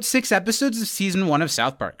 He wrote 6 episodes of Season 1 of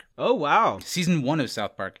South Park. Oh, wow. Season 1 of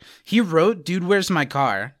South Park. He wrote Dude, Where's My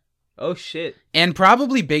Car? Oh, shit. And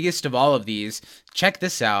probably biggest of all of these, check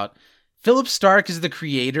this out. Philip Stark is the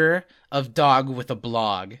creator of Dog with a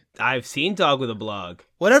Blog. I've seen Dog with a Blog.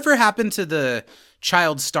 Whatever happened to the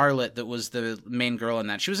child starlet that was the main girl in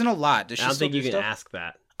that? She was in a lot. Does she I don't still think you do can stuff? ask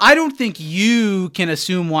that. I don't think you can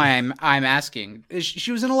assume why I'm asking.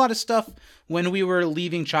 She was in a lot of stuff when we were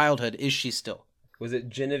leaving childhood. Is she still? Was it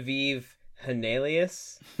Genevieve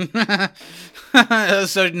Hanelius?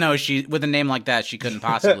 So no, she with a name like that, she couldn't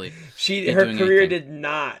possibly. Her career did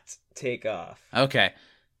not take off. Okay.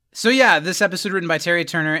 So yeah, this episode written by Terry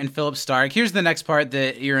Turner and Philip Stark. Here's the next part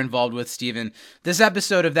that you're involved with, Steven. This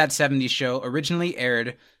episode of That 70s Show originally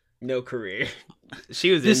aired... No career.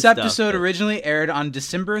 She was This in episode stuff, but... originally aired on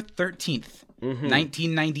December 13th,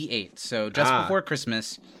 1998. So just before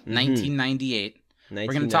Christmas, 1998. We're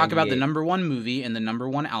going to talk about the number 1 movie and the number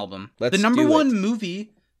 1 album. Let's the number do 1 it.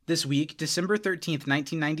 movie this week, December 13th,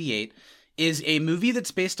 1998, is a movie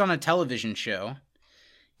that's based on a television show.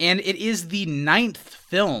 And it is the 9th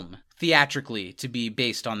film theatrically to be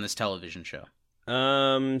based on this television show.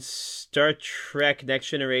 Star Trek Next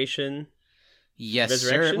Generation. Yes, sir.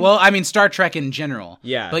 Resurrection? Well, I mean, Star Trek in general.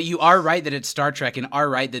 Yeah. But you are right that it's Star Trek and are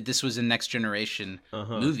right that this was a Next Generation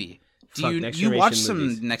movie. Fuck, Next You Generation watched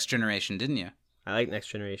movies. some Next Generation, didn't you? I like Next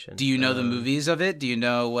Generation. Do you know the movies of it? Do you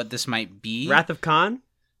know what this might be? Wrath of Khan?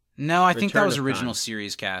 No, I think that Return was of original Khan.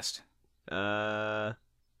 series cast. I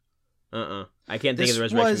can't think This of the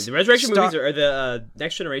Resurrection was movies. The Resurrection Star- movies are the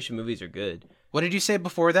Next Generation movies are good. What did you say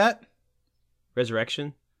before that?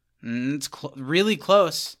 Resurrection? It's really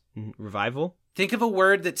close. Revival? Think of a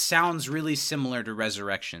word that sounds really similar to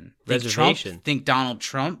resurrection. Think Trump. Reservation. Think Donald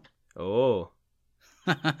Trump. Oh.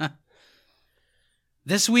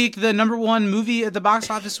 This week, the number 1 movie at the box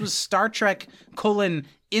office was Star Trek: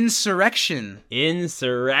 Insurrection.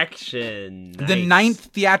 Insurrection. The 9th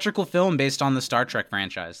theatrical film based on the Star Trek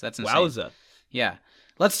franchise. That's insane. Wowza. Yeah.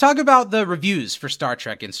 Let's talk about the reviews for Star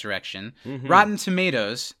Trek Insurrection. Rotten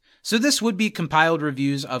Tomatoes. So this would be compiled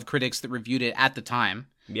reviews of critics that reviewed it at the time.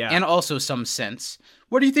 Yeah. And also some sense.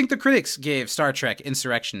 What do you think the critics gave Star Trek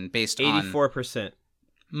Insurrection based on? 84%.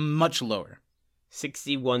 Much lower.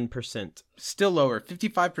 61%. Still lower.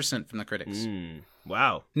 55% from the critics.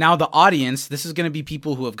 Wow. Now, the audience, this is going to be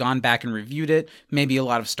people who have gone back and reviewed it. Maybe a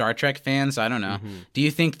lot of Star Trek fans. I don't know. Do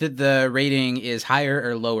you think that the rating is higher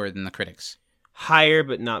or lower than the critics? Higher,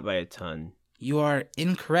 but not by a ton. You are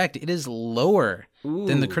incorrect. It is lower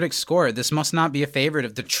than the critics' score. This must not be a favorite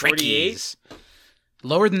of the Trekkies. 48?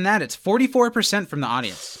 Lower than that. It's 44% from the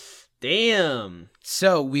audience. Damn.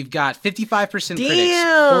 So we've got 55% critics,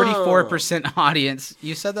 Damn. 44% audience.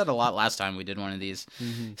 You said that a lot last time we did one of these.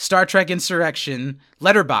 Star Trek Insurrection,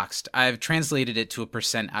 Letterboxd. I've translated it to a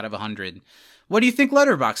percent out of 100. What do you think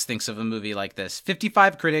Letterboxd thinks of a movie like this?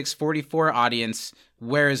 55 critics, 44 audience.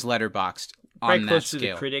 Where is Letterboxd on Right that close to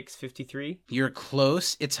scale? the critics, 53? You're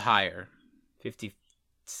close. It's higher.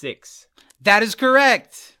 56. That is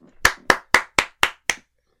correct.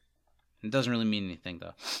 It doesn't really mean anything,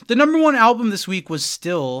 though. The number 1 album this week was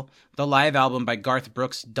still the live album by Garth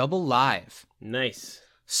Brooks, Double Live. Nice.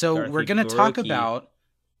 So Garthy we're going to talk Brookie. about...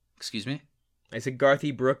 Excuse me? I said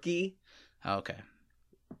Garthy Brookie. Oh, okay.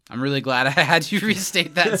 I'm really glad I had you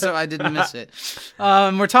restate that so I didn't miss it.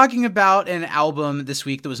 We're talking about an album this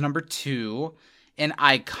week that was number 2, an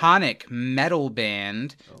iconic metal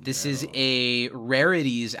band. This is a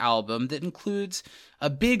rarities album that includes a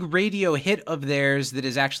big radio hit of theirs that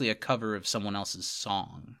is actually a cover of someone else's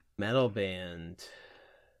song. Metal band.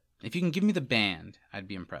 If you can give me the band, I'd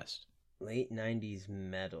be impressed. Late 90s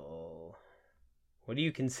metal. What do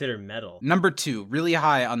you consider metal? Number 2, really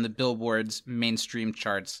high on the Billboard's mainstream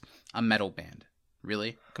charts, a metal band.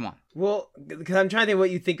 Really? Come on. Well, because I'm trying to think what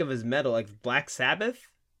you think of as metal, like Black Sabbath.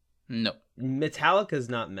 No. Metallica's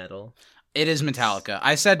not metal. It is Metallica.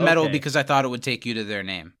 I said metal Okay. because I thought it would take you to their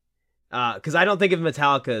name. Because I don't think of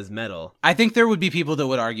Metallica as metal. I think there would be people that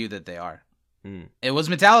would argue that they are. Hmm. It was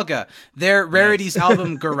Metallica. Their Rarities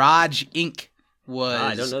album Garage Inc. I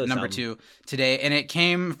don't was know this number album. 2 today, and it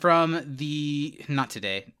came from not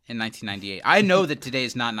today, in 1998. I know that today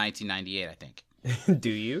is not 1998, I think. Do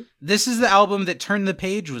you? This is the album that Turn the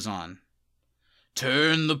Page was on.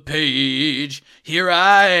 Turn the page, here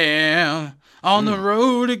I am, on the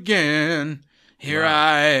road again. Here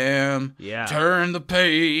I am. Yeah. Turn the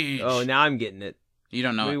page. Oh, now I'm getting it. You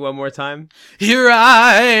don't know Maybe it. one more time. Here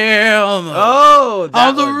I am. Oh, that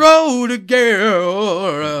on the one. road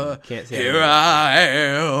again. Can't say Here that. I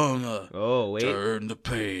am. Oh, wait. Turn the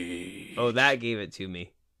page. Oh, that gave it to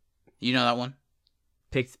me. You know that one?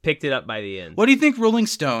 Picked it up by the end. What do you think Rolling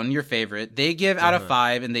Stone, your favorite, they give out Uh-huh. of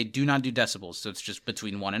 5 and they do not do decibels, so it's just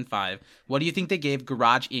between 1 and 5. What do you think they gave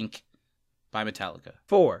Garage Inc. by Metallica?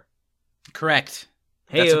 4. Correct.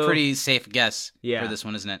 That's a Heyo. pretty safe guess Yeah. for this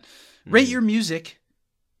one, isn't it? Rate your music.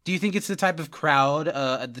 Do you think it's the type of crowd,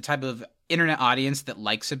 the type of internet audience that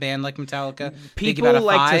likes a band like Metallica? They give out People a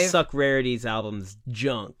like to 5. suck Rarities albums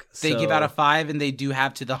junk. They so give out a 5, and they do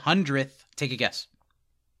have to the 100th. Take a guess.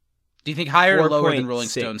 Do you think higher or lower than Rolling 4.6.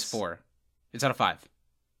 Stones 4? It's out of 5.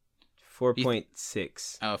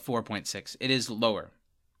 4.6. 4.6. It is lower.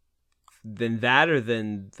 Than that or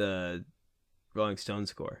than the Rolling Stone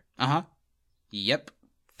score? Uh-huh. Yep.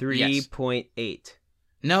 3.8.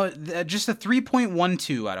 No, just a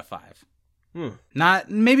 3.12 out of 5. Hmm.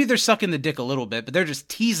 Not maybe they're sucking the dick a little bit, but they're just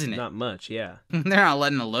teasing it. Not much, yeah. They're not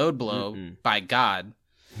letting a load blow. Mm-mm. By God.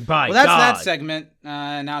 By Well, that's God. that segment.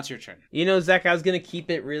 Now it's your turn. You know, Zach, I was going to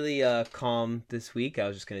keep it really calm this week. I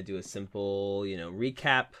was just going to do a simple,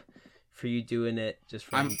 recap for you doing it,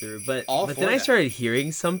 just running through. But all for then I that. started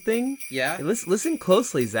hearing something. Yeah, Hey, listen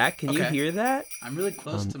closely, Zach. Can you Okay. hear that? I'm really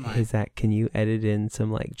close to Hey, mine. Zach, can you edit in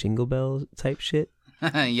some, like, jingle bell type shit?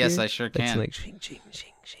 Yes, here? I sure Like, can. some, like, shing, shing,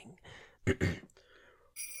 shing, shing.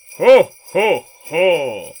 Ho, ho,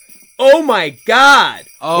 ho. Oh, my God.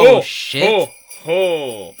 Oh, Ho, shit. Ho,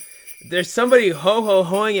 ho. There's somebody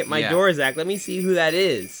ho-ho-hoing at my Yeah. door, Zach. Let me see who that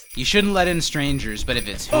is. You shouldn't let in strangers, but if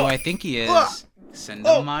it's who I think he is, send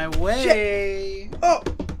Oh, him my way. Oh.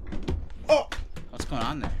 What's going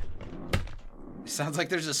on there? Sounds like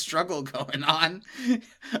there's a struggle going on.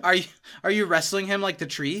 Are you wrestling him like the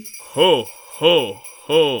tree? Ho, ho,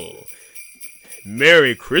 ho.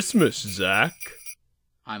 Merry Christmas, Zach.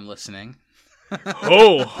 I'm listening.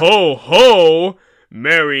 Ho, ho, ho.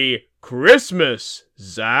 Merry Christmas,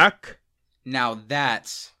 Zach. Now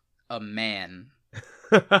that's a man.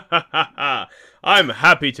 I'm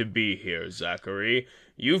happy to be here, Zachary.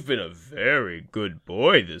 You've been a very good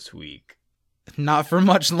boy this week. Not for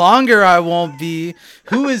much longer, I won't be.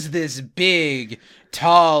 Who is this big,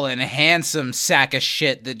 tall, and handsome sack of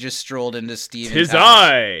shit that just strolled into Steven's Tis house?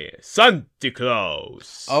 I, Santa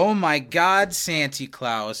Claus. Oh my God, Santa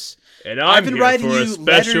Claus. And I've I'm been here writing for you a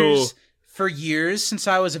special... letters for years since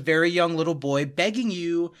I was a very young little boy, begging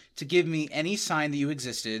you to give me any sign that you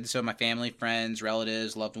existed, so my family, friends,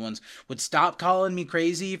 relatives, loved ones would stop calling me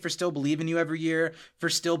crazy for still believing you every year, for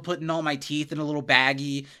still putting all my teeth in a little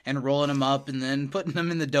baggie and rolling them up and then putting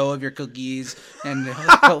them in the dough of your cookies, and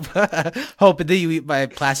hoping that you eat my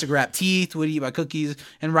plastic wrapped teeth, would eat my cookies,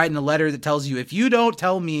 and writing a letter that tells you, if you don't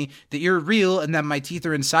tell me that you're real and that my teeth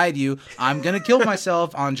are inside you, I'm gonna kill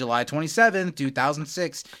myself on July 27th,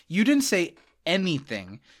 2006. You didn't say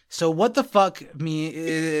anything. So what the fuck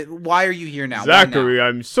why are you here now? Why now? Zachary,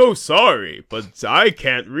 I'm so sorry, but I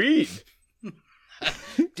can't read.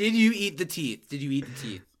 Did you eat the teeth? Did you eat the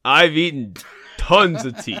teeth? I've eaten tons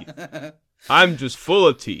of teeth. I'm just full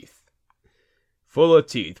of teeth. Full of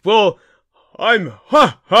teeth. Well, I'm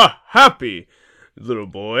happy, little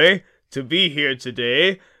boy, to be here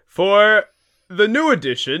today for the new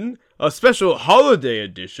edition, a special holiday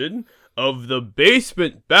edition of the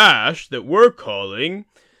Basement Bash that we're calling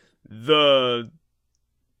the...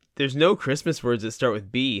 There's no Christmas words that start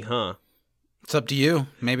with B, huh? It's up to you.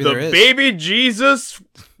 Maybe The there is. Baby Jesus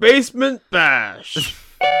Basement Bash.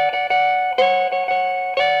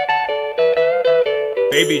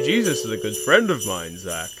 Baby Jesus is a good friend of mine,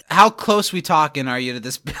 Zach. How close we talking are you to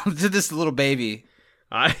this to this little baby?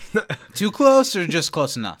 I Too close or just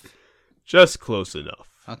close enough? just close enough.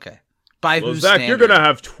 Okay. By Well, whose Zach, standard? you're gonna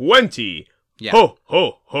have 20 Yeah. ho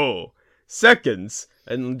ho ho seconds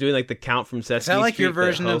and doing like the count from Sesame Is that like Street, your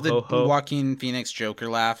version ho, of the ho, ho. Joaquin Phoenix Joker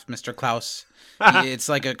laugh, Mr. Klaus? It's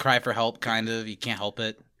like a cry for help, kind of. You can't help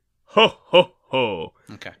it. Ho ho ho.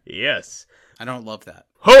 Okay. Yes. I don't love that.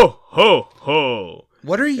 Ho ho ho.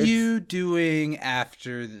 What are you doing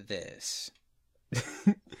after this?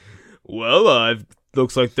 Well,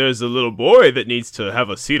 looks like there's a little boy that needs to have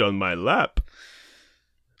a seat on my lap.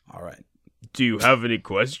 All right. Do you have any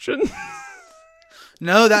questions?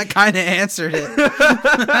 No, that kind of answered it.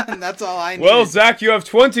 That's all I need. Well, Zach, you have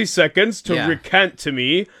 20 seconds to Yeah. recant to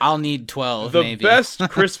me I'll need 12, the maybe. best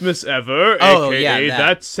Christmas ever, Oh, aka yeah, that.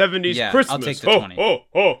 that 70s Yeah, I'll Christmas. take the ho, 20. ho,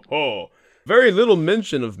 ho, ho. Very little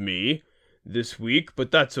mention of me this week, but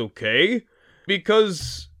that's okay,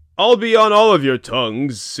 because I'll be on all of your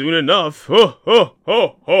tongues soon enough. Ho, ho,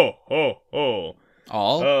 ho, ho, ho, ho.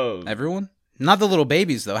 All? Oh. Everyone? Not the little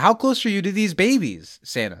babies, though. How close are you to these babies,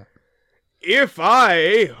 Santa? If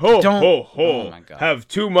I, ho, Don't- ho, ho, Oh my God. have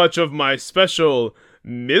too much of my special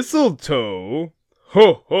mistletoe,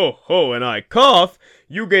 ho, ho, ho, and I cough,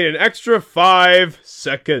 you get an extra 5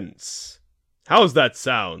 seconds. How's that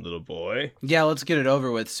sound, little boy? Yeah, let's get it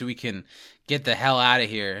over with so we can get the hell out of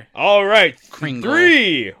here. All right. Kringle.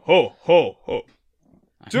 3, ho, ho, ho.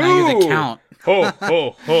 2, Now you're the count. ho,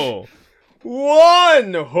 ho, ho.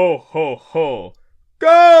 1, ho, ho, ho.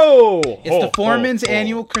 Go! It's the foreman's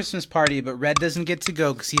annual Christmas party, but Red doesn't get to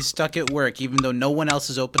go because he's stuck at work, even though no one else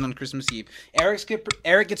is open on Christmas Eve.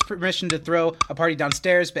 Eric gets permission to throw a party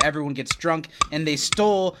downstairs, but everyone gets drunk, and they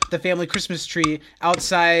stole the family Christmas tree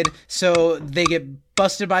outside, so they get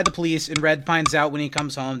busted by the police, and Red finds out when he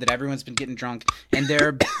comes home that everyone's been getting drunk, and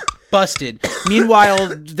they're busted.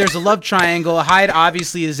 Meanwhile, there's a love triangle. Hyde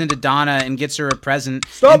obviously is into Donna and gets her a present,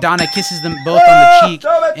 and Donna kisses them both on the cheek.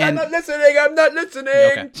 I'm not listening. I'm not listening.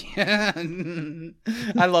 Okay.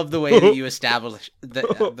 I love the way that you establish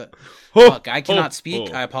the Look, I cannot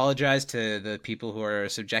speak. I apologize to the people who are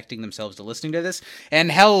subjecting themselves to listening to this. And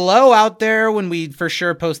hello out there when we for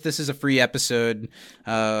sure post this as a free episode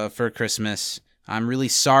for Christmas. I'm really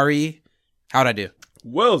sorry. How'd I do?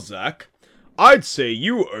 Well, Zach, I'd say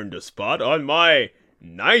you earned a spot on my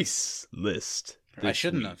nice list. I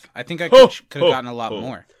shouldn't have. I think I Ho, could have ho, gotten a lot ho.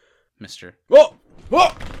 more, mister. Whoa! Whoa!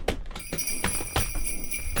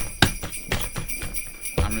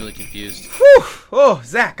 I'm really confused. Whew. Oh,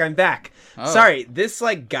 Zach, I'm back. Oh. Sorry, this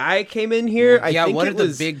like guy came in here. Yeah, I think what it did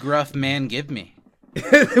was... the big gruff man give me?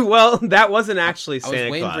 Well, that wasn't actually I Santa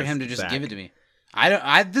was waiting Claus, for him to just Zach. give it to me.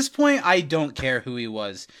 At this point, I don't care who he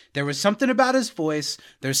was. There was something about his voice.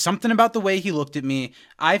 There's something about the way he looked at me.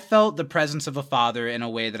 I felt the presence of a father in a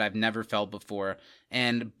way that I've never felt before.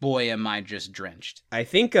 And boy, am I just drenched. I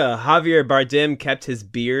think Javier Bardem kept his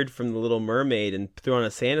beard from The Little Mermaid and threw on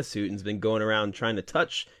a Santa suit and's been going around trying to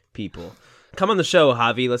touch people. Come on the show,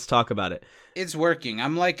 Javi. Let's talk about it. It's working.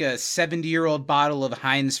 I'm like a 70-year-old bottle of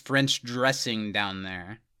Heinz French dressing down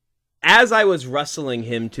there. As I was rustling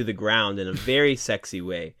him to the ground in a very sexy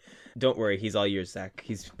way. Don't worry, he's all yours, Zach.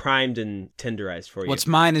 He's primed and tenderized for you. What's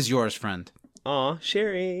mine is yours, friend. Aw,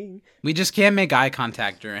 sharing. We just can't make eye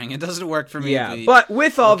contact during. It doesn't work for me. Yeah, if we but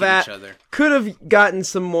with all look at that, each other. could have gotten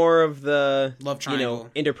some more of the Love triangle.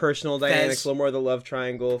 interpersonal dynamics, Fez. a little more of the love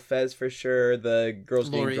triangle. Fez for sure. The girls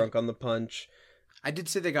Lori. getting drunk on the punch. I did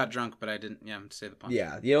say they got drunk, but I didn't. Yeah, say the punch.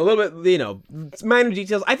 Yeah, a little bit, minor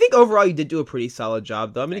details. I think overall you did do a pretty solid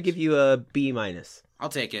job, though. I'm going to give you a B-. I'll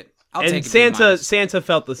take it. I'll And take it. Santa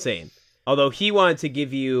felt the same, although he wanted to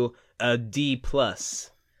give you a D+.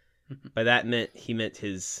 By that he meant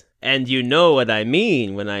his. And you know what I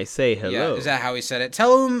mean when I say hello. Yeah, is that how he said it?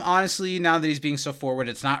 Tell him honestly. Now that he's being so forward,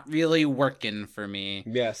 it's not really working for me.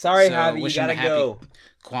 Yeah, sorry, So, Javi, you wish him a gotta happy go.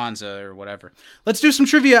 Kwanzaa or whatever. Let's do some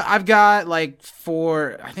trivia. I've got like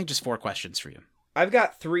four questions for you. I've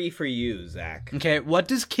got 3 for you, Zach. Okay, what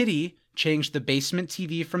does Kitty change the basement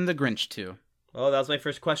TV from the Grinch to? Oh, that was my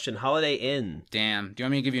first question. Holiday Inn. Damn. Do you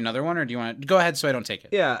want me to give you another one, or do you want to go ahead so I don't take it?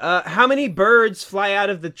 Yeah. How many birds fly out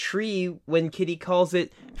of the tree when Kitty calls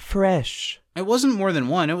it fresh? It wasn't more than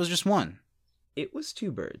one. It was just one. It was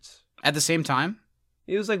 2 birds. At the same time?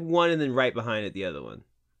 It was like one and then right behind it the other one.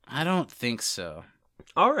 I don't think so.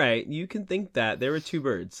 All right, you can think that. There were 2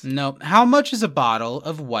 birds. Nope. How much is a bottle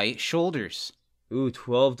of White Shoulders? Ooh,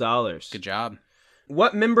 $12. Good job.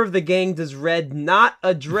 What member of the gang does Red not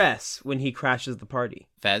address when he crashes the party?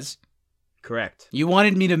 Fez? Correct. You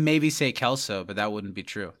wanted me to maybe say Kelso, but that wouldn't be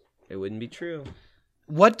true. It wouldn't be true.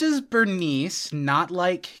 What does Bernice not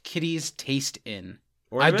like Kitty's taste in?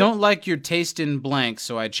 Ornament? I don't like your taste in blank,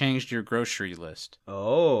 so I changed your grocery list.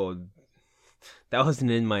 Oh, that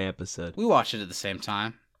wasn't in my episode. We watched it at the same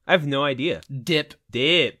time. I have no idea. Dip.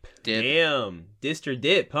 Dip. Dip. Damn. Dister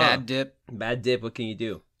dip, huh? Bad dip. Bad dip. What can you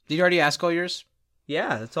do? Did you already ask all yours?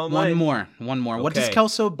 Yeah, that's all One mine. more. What does Okay.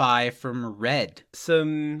 Kelso buy from Red?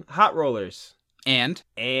 Some hot rollers. And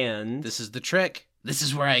And this is the trick. This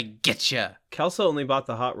is where I get you. Kelso only bought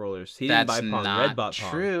the hot rollers. He didn't That's buy Pong. not Red bought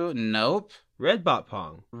Pong. true. Nope. Red bought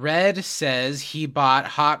Pong. Red says he bought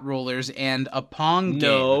hot rollers and a Pong game.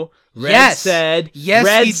 No. Red Yes. said. Yes,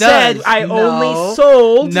 Red he said does. I No. only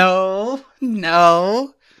sold.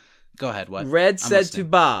 No. Go ahead. What? Red I'm said to listening.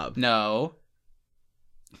 Bob, No.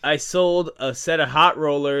 I sold a set of hot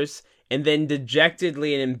rollers, and then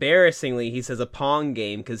dejectedly and embarrassingly, he says a Pong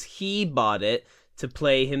game because he bought it to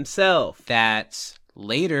play himself. That's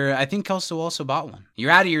later. I think Kelso also bought one. You're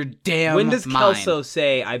out of your damn When does mind. Kelso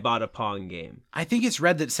say I bought a Pong game? I think it's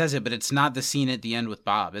Red that says it, but it's not the scene at the end with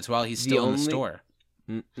Bob. It's while he's still in the only- store.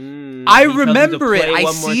 Mm-mm. I He tells him to remember it. play I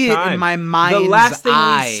one more see it in time. my mind's The last thing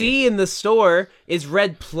eye. we see in the store is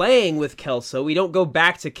Red playing with Kelso. We don't go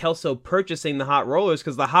back to Kelso purchasing the hot rollers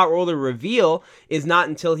because the hot roller reveal is not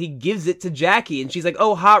until he gives it to Jackie, and she's like,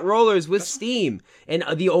 "Oh, hot rollers with steam." And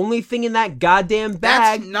the only thing in that goddamn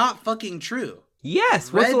bag, That's not fucking true.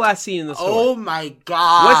 yes. What's Red- the last scene in the store? Oh my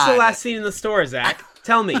god. What's the last scene in the store, Zach?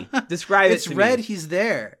 Tell me. Describe It's it to Red. me. He's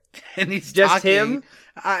there, and he's Just talking. him?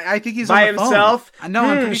 I think he's By on the phone. himself? I know.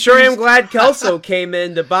 I'm pretty sure he's- am glad Kelso came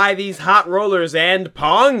in to buy these hot rollers and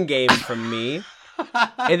Pong games from me.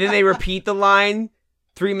 And then they repeat the line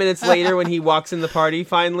 3 minutes later when he walks in the party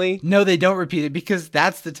finally. No, they don't repeat it because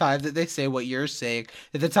that's the time that they say what you're saying.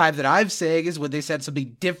 At the time that I'm saying is when they said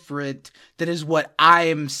something different that is what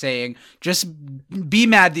I'm saying. Just be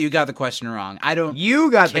mad that you got the question wrong. I don't.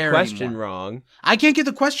 You got the care question anymore. wrong. I can't get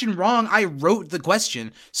the question wrong. I wrote the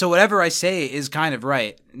question, so whatever I say is kind of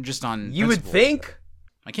right. Just on You would principle. think.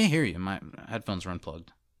 I can't hear you. My headphones are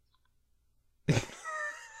unplugged.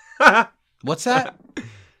 What's that?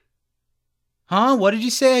 Huh? What did you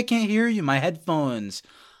say? I can't hear you. My headphones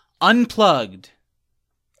unplugged.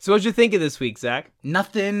 So what'd you think of this week, Zach?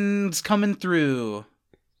 Nothing's coming through.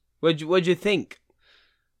 What'd you think?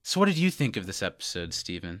 So what did you think of this episode,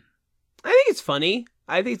 Steven? I think it's funny.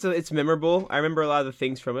 I think it's memorable. I remember a lot of the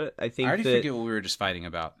things from it. I I think already that forget what we were just fighting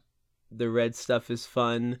about. the Red stuff is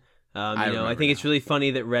fun. I remember think it's now. really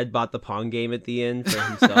funny that Red bought the Pong game at the end for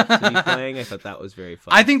himself to be playing. I thought that was very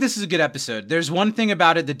fun. I think this is a good episode. There's one thing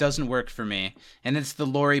about it that doesn't work for me, and it's the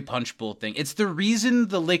Lori punch bowl thing. It's the reason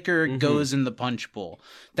the liquor goes in the punch bowl.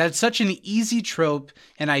 That's such an easy trope,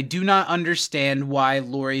 and I do not understand why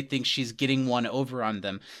Lori thinks she's getting one over on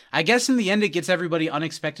them. I guess in the end it gets everybody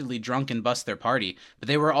unexpectedly drunk and busts their party, but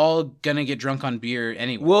they were all gonna get drunk on beer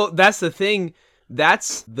anyway. Well, that's the thing.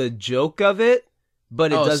 That's the joke of it,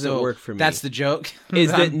 but it Oh, doesn't so work for me. That's the joke.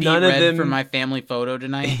 Is that I'm beat none of red them- for my family photo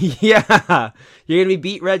tonight? Yeah, you're gonna be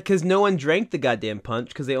beat red because no one drank the goddamn punch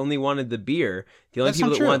because they only wanted the beer. The only That's people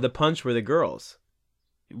not that true. wanted the punch were the girls.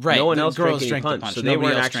 Right. No one the else girls drank any drank punch, the so they Nobody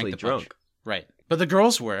weren't else actually drank the punch. drunk. Right. But the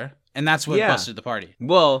girls were, and that's what Yeah. busted the party.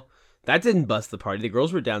 Well, that didn't bust the party. The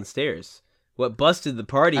girls were downstairs. What busted the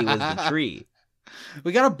party was the tree.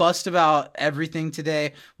 We got a bust about everything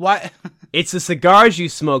today. Why? It's the cigars you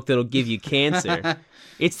smoke that'll give you cancer.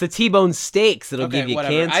 It's the T-bone steaks that'll give you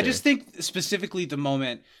whatever. cancer. I just think specifically the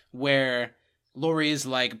moment where Lori is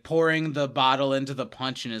like pouring the bottle into the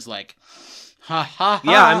punch and is like, ha ha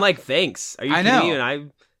ha. Yeah, I'm like, thanks. Are you I kidding know. me?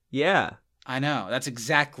 And yeah. I know. That's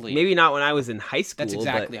exactly. Maybe not when I was in high school. That's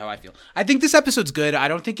exactly but how I feel. I think this episode's good. I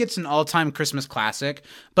don't think it's an all-time Christmas classic,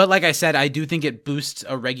 but like I said, I do think it boosts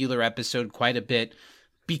a regular episode quite a bit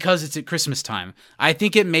because it's at Christmas time. I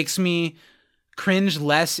think it makes me cringe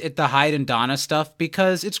less at the Hyde and Donna stuff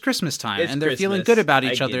because it's Christmas time It's and they're feeling Christmas. good about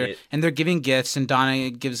I each get other it. and they're giving gifts and Donna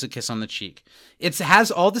gives a kiss on the cheek. It has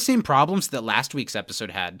all the same problems that last week's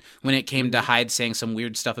episode had when it came to Hyde saying some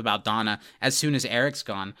weird stuff about Donna as soon as Eric's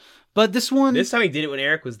gone. But this one... this time he did it when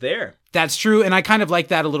Eric was there. That's true, and I kind of like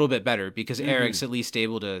that a little bit better because Eric's at least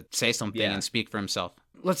able to say something Yeah. and speak for himself.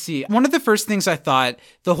 Let's see. One of the first things I thought,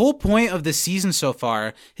 the whole point of the season so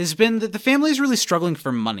far has been that the family is really struggling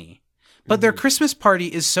for money. But their Christmas party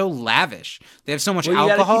is so lavish. They have so much Well, you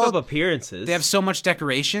gotta alcohol. keep up appearances. They have so much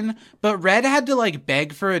decoration. But Red had to like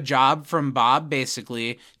beg for a job from Bob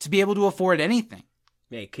basically to be able to afford anything.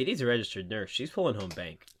 Hey, Kitty's a registered nurse. She's pulling home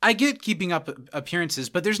bank. I get keeping up appearances,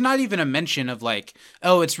 but there's not even a mention of like,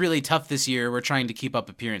 oh, it's really tough this year. We're trying to keep up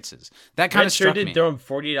appearances. That kind Red of sure struck did me. throw him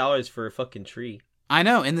 $40 for a fucking tree. I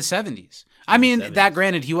know, in the 70s. I mean, 70s. that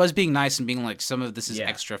granted, he was being nice and being like, some of this is Yeah.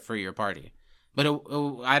 extra for your party. But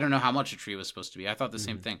I don't know how much a tree was supposed to be. I thought the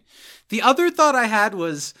same Mm-hmm. thing. The other thought I had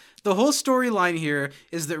was the whole storyline here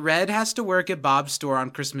is that Red has to work at Bob's store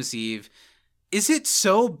on Christmas Eve. Is it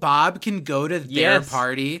so Bob can go to their Yes.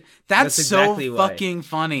 party? That's exactly so why. fucking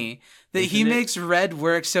funny that he Isn't it? makes Red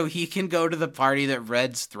work so he can go to the party that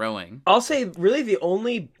Red's throwing. I'll say really the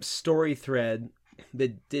only story thread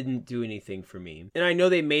that didn't do anything for me. And I know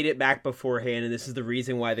they made it back beforehand, and this is the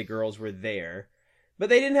reason why the girls were there. But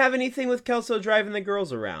they didn't have anything with Kelso driving the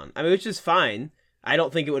girls around. I mean, which is fine. I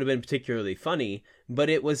don't think it would have been particularly funny, but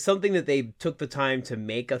it was something that they took the time to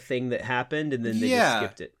make a thing that happened, and then they just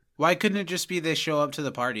skipped it. Why couldn't it just be they show up to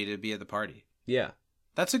the party to be at the party? Yeah.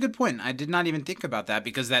 That's a good point. I did not even think about that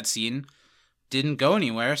because that scene didn't go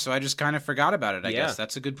anywhere, so I just kind of forgot about it, I guess.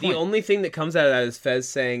 That's a good point. The only thing that comes out of that is Fez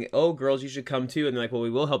saying, "Oh, girls, you should come too." And they're like, "Well, we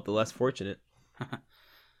will help the less fortunate."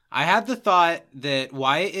 I had the thought that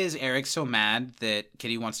why is Eric so mad that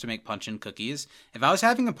Kitty wants to make punch and cookies? If I was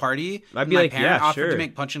having a party, I'd be my like, parent yeah, offered sure. to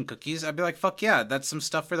make punch and cookies, I'd be like, fuck yeah, that's some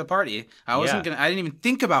stuff for the party. I didn't even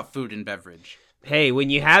think about food and beverage. Hey, when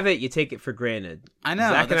you have it, you take it for granted. I know,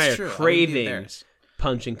 Zach and that's I are true. I wouldn't be craving theirs.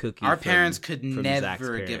 punch and cookies. Our parents could from Zach's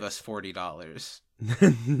never give parents. us $40.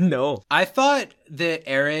 No. I thought that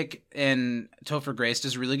Eric and Topher Grace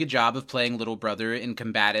does a really good job of playing little brother and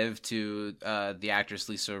combative to the actress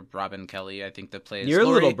Lisa Robin Kelly, I think, that plays Your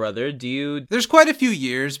Lori. little brother, do you There's quite a few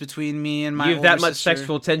years between me and my you have that older much sister.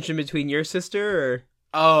 sexual tension between your sister, or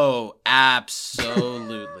Oh,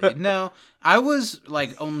 absolutely. No, I was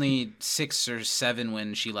like only 6 or 7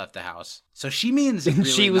 when she left the house. So she means really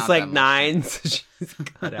she was not like that much. 9, so she's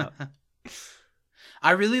cut out.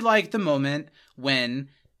 I really like the moment when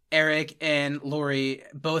Eric and Lori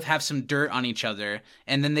both have some dirt on each other,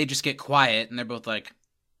 and then they just get quiet, and they're both like,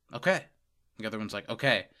 okay. The other one's like,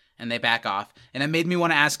 okay. And they back off. And it made me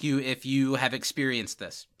want to ask you if you have experienced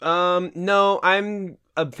this. No, I'm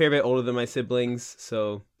a fair bit older than my siblings,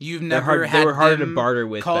 so You've They're never hard- they had were harder to them barter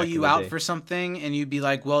with call back in you the out day. for something, and you'd be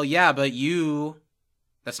like, well, yeah, but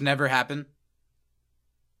that's never happened.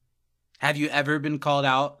 Have you ever been called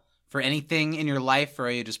out for anything in your life, or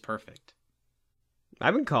are you just perfect?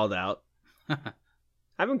 I've been called out.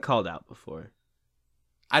 I've been called out before.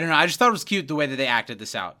 I don't know. I just thought it was cute the way that they acted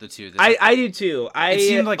this out, the two. I do too. I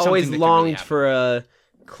seemed like always something that could really longed happen. for a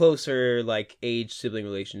closer, like, age sibling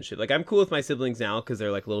relationship. Like, I'm cool with my siblings now because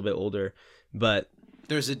they're like a little bit older, but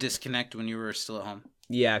There's a disconnect when you were still at home.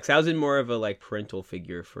 yeah, because I was in more of a like parental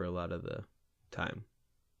figure for a lot of the time,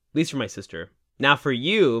 at least for my sister. Now for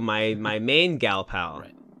you, my main gal pal.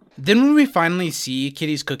 Right. Then when we finally see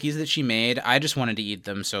Kitty's cookies that she made, I just wanted to eat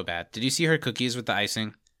them so bad. Did you see her cookies with the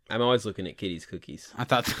icing? I'm always looking at Kitty's cookies. I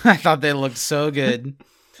thought they looked so good.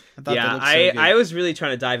 Yeah, I was really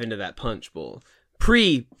trying to dive into that punch bowl.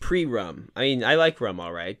 Pre rum. I mean, I like rum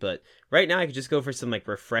all right, but right now I could just go for some like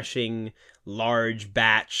refreshing, large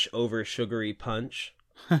batch over sugary punch.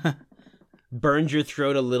 Burns your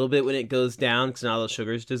throat a little bit when it goes down because now the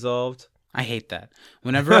sugar's dissolved. I hate that.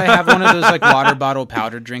 Whenever I have one of those like water bottle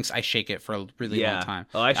powder drinks, I shake it for a really long time.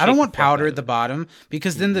 Oh, I I shake don't the want fuck out powder of at the it. bottom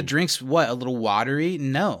because then the drink's a little watery?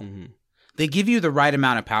 No. They give you the right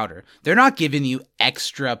amount of powder. They're not giving you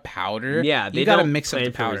extra powder. Yeah, they you got to don't mix up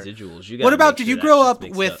the plan for powder. residuals. You What gotta about, make did sure you that grow shit's up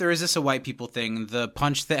mixed with, up. or is this a white people thing, the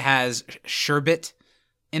punch that has sherbet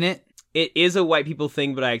in it? It is a white people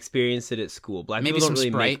thing, but I experienced it at school. Black Maybe people don't some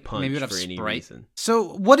really Sprite. make punch Maybe it would for have any Sprite. reason. So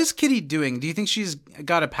what is Kitty doing? Do you think she's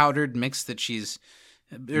got a powdered mix that she's,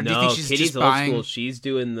 or do you No, think she's Kitty's just old buying school. She's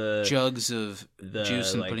doing the jugs of the,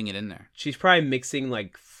 juice and like, putting it in there? She's probably mixing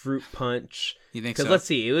like fruit punch. You think Because so? let's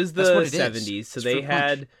see, it was That's the what it is. 70s, so It's they fruit punch.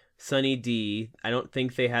 had Sunny D. I don't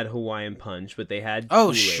think they had Hawaiian Punch, but they had Oh,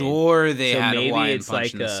 Kool-Aid. sure, they So had maybe Hawaiian it's Punch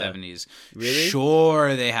like in the a- 70s. Really?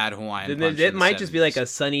 Sure, they had Hawaiian Then Punch it in the might just be like 70s. a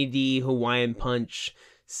Sunny D Hawaiian Punch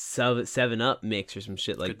 7-Up mix or some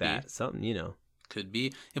shit like Could be. that. Something, you know. Could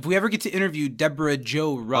be. If we ever get to interview Deborah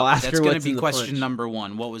Jo I'll Rupp, ask that's her going to what's be in the question punch. number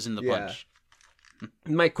 1. What was in the Yeah. punch?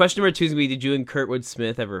 My question number 2 is going to be, did you and Kurtwood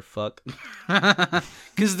Smith ever fuck?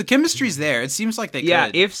 Because the chemistry's there. It seems like they Yeah,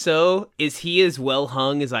 could. if so, is he as well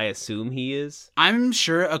hung as I assume he is? I'm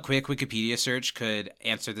sure a quick Wikipedia search could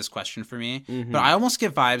answer this question for me, Mm-hmm. but I almost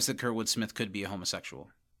get vibes that Kurtwood Smith could be a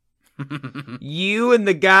homosexual. You and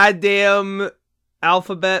the goddamn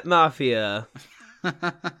Alphabet Mafia.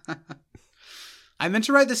 I meant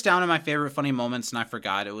to write this down in my favorite funny moments, and I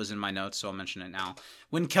forgot. It was in my notes, so I'll mention it now.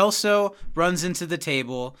 When Kelso runs into the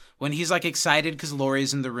table, when he's like excited because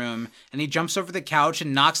Lori's in the room, and he jumps over the couch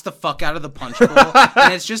and knocks the fuck out of the punch bowl,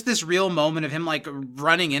 and it's just this real moment of him like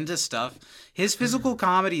running into stuff. His physical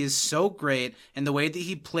comedy is so great, and the way that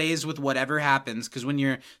he plays with whatever happens, because when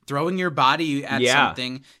you're throwing your body at Yeah.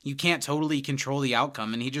 something, you can't totally control the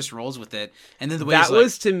outcome, and he just rolls with it. And then the way That he's like,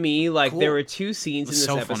 was to me like cool. there were 2 scenes in was this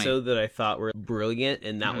so funny. episode that I thought were brilliant,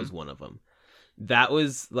 and that was one of them. That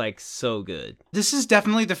was like so good. This is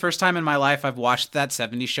definitely the first time in my life I've watched that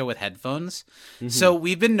 70s show with headphones. So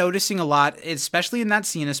we've been noticing a lot, especially in that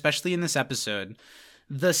scene, especially in this episode,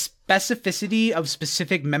 the specificity of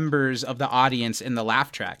specific members of the audience in the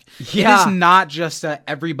laugh track. Yeah. It is not just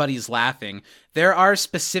everybody's laughing. There are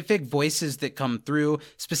specific voices that come through,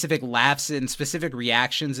 specific laughs and specific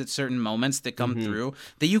reactions at certain moments that come through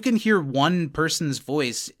that you can hear one person's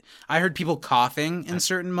voice. I heard people coughing in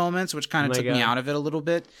certain moments, which kind of took me out of it a little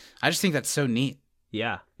bit. I just think that's so neat.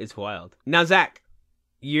 Yeah, it's wild. Now, Zach,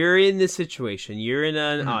 you're in this situation. You're in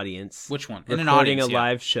an audience. Which one? In Recording an audience, a yeah.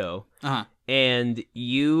 live show. Uh-huh. And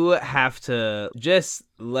you have to just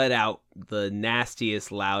let out the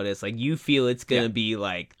nastiest, loudest. Like, you feel it's going to be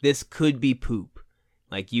like, this could be poop.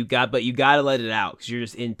 Like, but you got to let it out because you're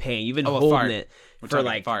just in pain. You've been a holding fart. it We're for talking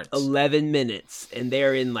like farts. 11 minutes. And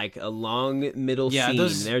they're in like a long middle scene.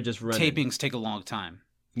 Those They're just running. tapings take a long time.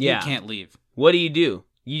 Yeah. You can't leave. What do?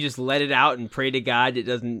 You just let it out and pray to God it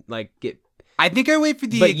doesn't like get... I think I wait for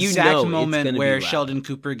the But you exact know it's moment gonna be where loud. Sheldon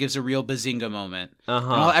Cooper gives a real bazinga moment. Uh-huh. And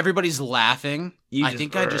while everybody's laughing, You I just-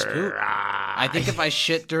 think I just poop. I think if I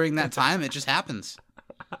shit during that time, it just happens.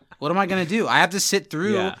 What am I going to do? I have to sit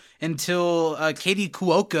through Yeah. until Kaylee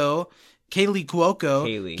Cuoco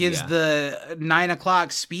gives the 9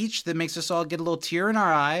 o'clock speech that makes us all get a little tear in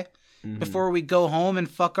our eye before we go home and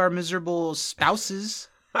fuck our miserable spouses.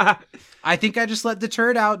 I think I just let the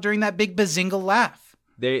turd out during that big bazinga laugh.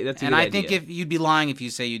 That's a And good I think idea. if you'd be lying if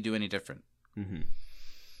you say you'd do any different.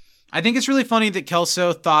 I think it's really funny that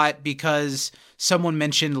Kelso thought because someone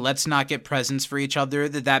mentioned let's not get presents for each other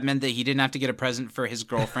that meant that he didn't have to get a present for his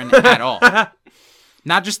girlfriend at all.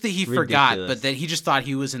 Not just that he forgot, Ridiculous. but that he just thought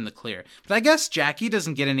he was in the clear. But I guess Jackie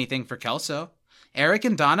doesn't get anything for Kelso. Eric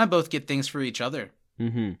and Donna both get things for each other.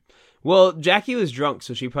 Well, Jackie was drunk,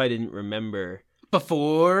 so she probably didn't remember.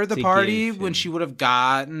 Before the To party, give when him- she would have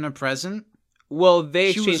gotten a present. Well,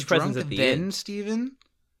 they She was exchanged presents drunk at the then, end, Steven?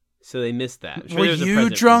 so they missed that. I'm sure Were there was a you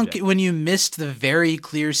present for drunk Jackie. when you missed the very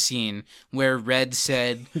clear scene where Red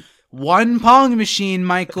said, "One Pong machine,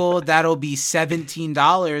 Michael, that'll be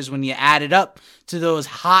 $17 when you add it up to those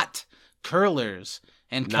hot curlers."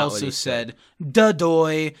 And Not what Kelso he said,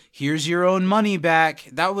 "Duh-doy, here's your own money back."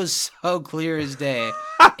 That was so clear as day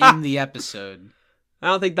in the episode. I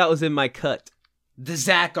don't think that was in my cut. The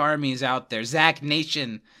Zach Army's out there. Zach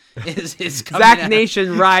Nation is coming Zach out-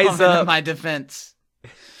 Nation, rise coming to up. my defense.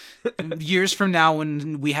 Years from now,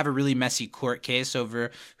 when we have a really messy court case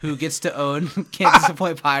over who gets to own Can't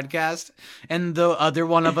Disappoint podcast, and the other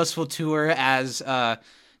one of us will tour as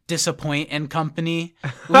Disappoint and Company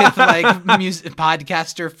with like music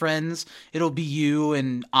podcaster friends. It'll be you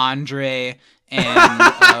and Andre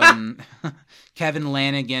and Kevin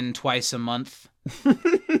Lanigan twice a month.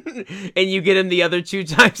 And you get him the other 2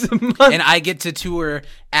 times a month. And I get to tour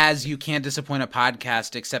as You Can't Disappoint a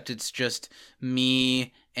Podcast, except it's just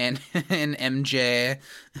me and MJ.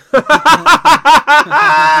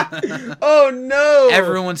 Oh no!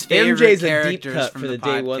 Everyone's favorite MJ's a deep characters cut from for the the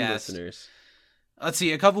day one podcast. listeners. Let's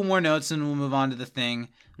see, a couple more notes and we'll move on to the thing.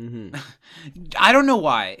 Mm-hmm. I don't know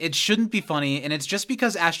why. It shouldn't be funny, and it's just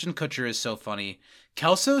because Ashton Kutcher is so funny.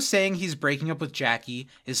 Kelso saying he's breaking up with Jackie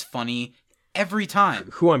is funny every time.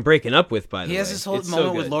 Who I'm breaking up with, by the way. He has this whole It's so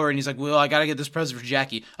moment with good. Laura, and he's like, "Well, I gotta get this present for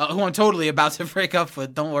Jackie, who I'm totally about to break up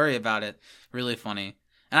with. Don't worry about it." Really funny.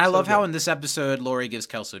 And I love how in this episode, Lori gives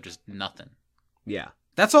Kelso just nothing. Yeah.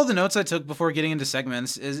 That's all the notes I took before getting into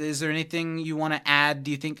segments. Is there anything you want to add?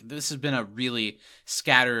 Do you think this has been a really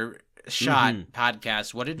scattershot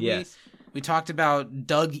podcast? What did Yes. we talked about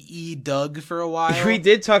Doug for a while. We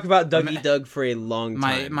did talk about Dougie Doug for a long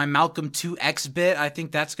my time. my Malcolm 2X bit. I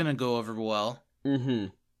think that's gonna go over well. Mm-hmm.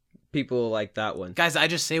 People like that one. Guys, I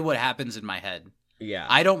just say what happens in my head. Yeah.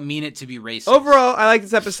 I don't mean it to be racist. Overall, I like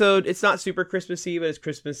this episode. It's not super Christmassy, but it's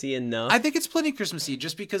Christmassy enough. I think it's plenty Christmassy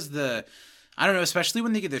just because I don't know, especially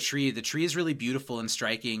when they get the tree. The tree is really beautiful and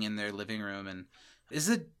striking in their living room. And is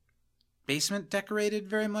the basement decorated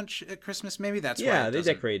very much at Christmas? Maybe that's why yeah, it they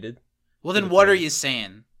doesn't. decorated. Well, then what are you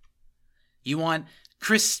saying? You want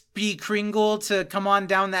Crispy Kringle to come on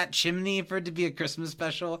down that chimney for it to be a Christmas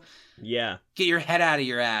special? Yeah. Get your head out of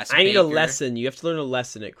your ass, I need a Baker. lesson. You have to learn a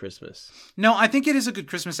lesson at Christmas. No, I think it is a good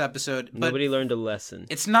Christmas episode, but Nobody learned a lesson.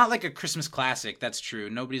 it's not like a Christmas classic. That's true.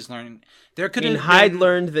 Nobody's learning. There could And have Hyde been-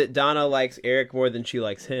 learned that Donna likes Eric more than she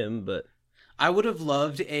likes him, but I would have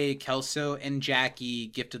loved a Kelso and Jackie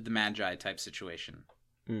Gift of the Magi type situation.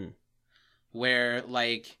 Where,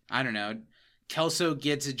 like, I don't know, Kelso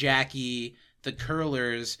gets Jackie the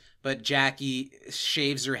curlers, but Jackie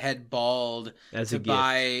shaves her head bald As to a gift.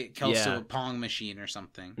 buy Kelso Yeah. a Pong machine or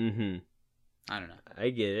something. mm-hmm. I don't know. I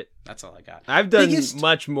get it. That's all I got. I've done Biggest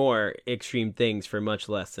much more extreme things for much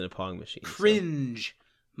less than a Pong machine. so. cringe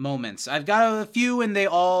moments. I've got a few, and they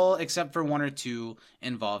all, except for one or two,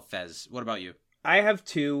 involve Fez. What about you? I have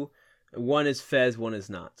two. One is Fez, one is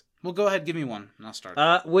not. Well, go ahead. Give me one, and I'll start.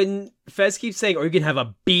 When Fez keeps saying, "Or you can have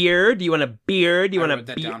a beer. Do you want a beer? Do you I want a wrote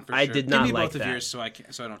that beer?" down for I sure. did not Give me like both that. of yours so I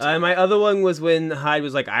don't. My other one was when Hyde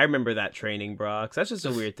was like, "I remember that training, bro." 'Cause that's just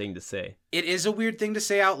a weird thing to say. It is a weird thing to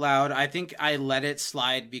say out loud. I think I let it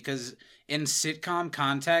slide because in sitcom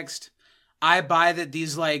context, I buy that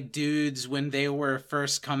these like dudes, when they were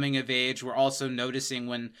first coming of age, were also noticing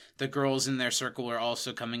when the girls in their circle were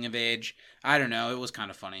also coming of age. I don't know. It was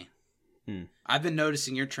kind of funny. I've been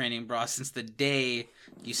noticing your training, bra, since the day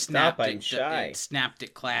you snapped I'm it. shy. Snapped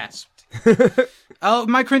it clasped. Oh,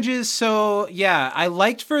 my cringes. So yeah, I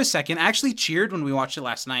liked for a second. I actually cheered when we watched it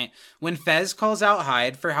last night when Fez calls out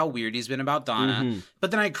Hyde for how weird he's been about Donna.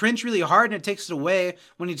 But then I cringe really hard and it takes it away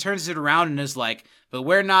when he turns it around and is like, "But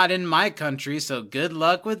we're not in my country, so good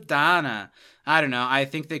luck with Donna." I don't know. I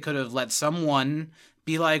think they could have let someone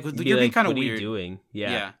be like, "You're being kind of what weird." What are you doing?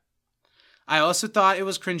 Yeah. I also thought it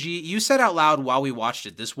was cringy. You said out loud while we watched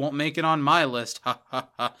it, "This won't make it on my list." Ha ha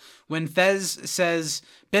ha. When Fez says,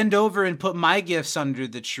 "Bend over and put my gifts under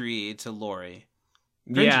the tree" to Lori.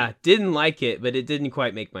 Cringy. Yeah, didn't like it, but it didn't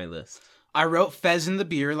quite make my list. I wrote Fez in the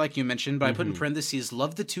beer, like you mentioned, but I put in parentheses,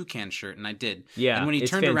 "Love the toucan shirt," and I did. Yeah, and when he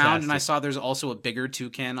it's turned around and I fantastic. saw there's also a bigger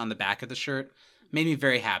toucan on the back of the shirt, made me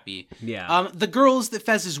very happy. Yeah. The girls that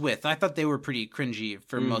Fez is with, I thought they were pretty cringy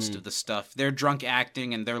for most of the stuff. Their drunk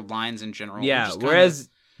acting and their lines in general. were Yeah, just kinda whereas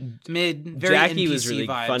mid, very Jackie NPC was really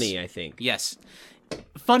vibes. funny, I think. Yes.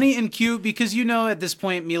 Funny and cute because at this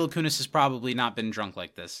point Mila Kunis has probably not been drunk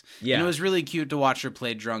like this. Yeah. And it was really cute to watch her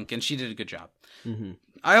play drunk, and she did a good job.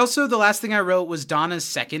 I also, the last thing I wrote was Donna's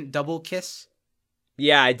second double kiss.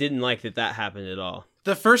 Yeah, I didn't like that happened at all.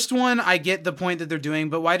 The first one, I get the point that they're doing,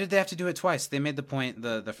 but why did they have to do it twice? They made the point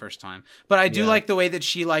the first time. But I do like the way that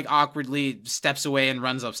she like awkwardly steps away and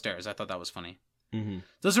runs upstairs. I thought that was funny.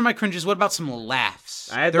 Those are my cringes. What about some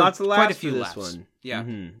laughs? I had There were lots of laughs quite a few for this laughs. one. Yeah.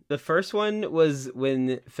 The first one was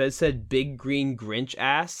when Fez said "big green Grinch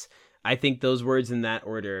ass." I think those words in that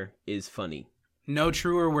order is funny. No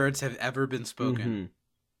truer words have ever been spoken.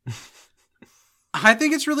 I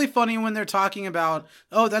think it's really funny when they're talking about,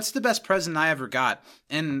 "Oh, that's the best present I ever got."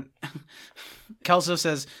 And Kelso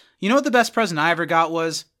says, "You know what the best present I ever got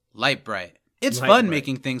was? Light Bright. It's Light fun Bright."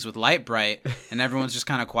 making things with Light Bright." And everyone's just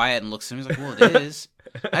kind of quiet and looks at him. He's like, "Well, it is."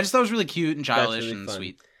 I just thought it was really cute and childish really and fun.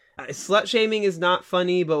 sweet. Slut shaming is not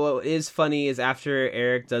funny, but what is funny is after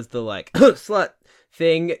Eric does the like slut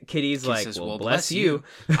thing, Kitty's He like, says, "Well, bless you."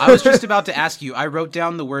 I was just about to ask you. I wrote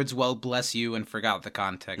down the words, "well, bless you," and forgot the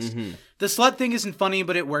context. The slut thing isn't funny,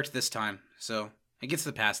 but it worked this time. So it gets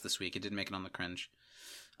the pass this week. It didn't make it on the cringe.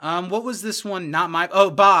 What was this one? Not my...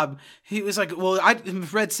 Oh, Bob. He was like, "Well,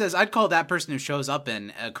 Fred says, I'd call that person who shows up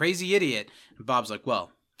in a crazy idiot." And Bob's like,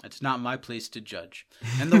 "Well, it's not my place to judge."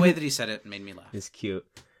 And the way that he said it made me laugh. It's cute.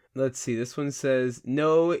 Let's see. This one says,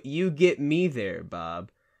 "No, you get me there,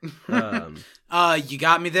 Bob." You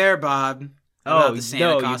got me there, Bob. Oh, About the Santa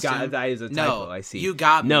no, you costume. got that is a typo. I see. You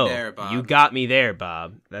got me no, there, Bob. you got me there,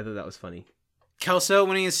 Bob. I thought that was funny. Kelso,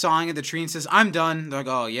 when he is sawing at the tree and says, "I'm done," they're like,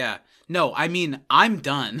 "Oh, yeah." No, I mean, I'm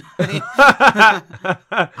done.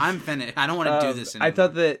 I'm finished. I don't want to do this anymore. I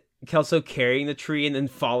thought that Kelso carrying the tree and then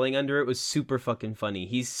falling under it was super fucking funny.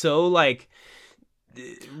 He's so like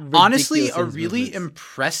honestly ridiculous a in his really movements.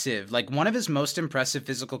 impressive, like one of his most impressive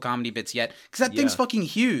physical comedy bits yet, because that thing's Yeah. fucking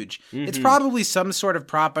huge. It's probably some sort of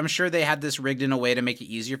prop. I'm sure they had this rigged in a way to make it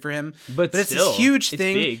easier for him, But it's still, this huge it's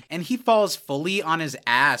thing, big. and he falls fully on his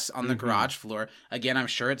ass on the garage floor. Again, I'm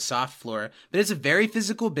sure it's soft floor, but it's a very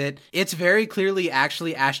physical bit. It's very clearly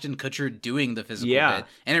actually Ashton Kutcher doing the physical bit,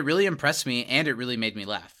 and it really impressed me, and it really made me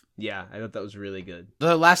laugh. Yeah, I thought that was really good.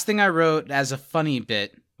 The last thing I wrote as a funny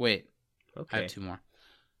bit, wait, Okay. I have two more.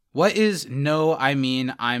 What is "no, I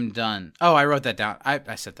mean, I'm done"? Oh, I wrote that down.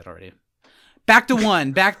 I said that already. Back to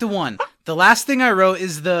one. The last thing I wrote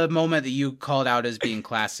is the moment that you called out as being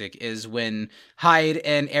classic, is when Hyde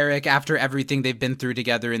and Eric, after everything they've been through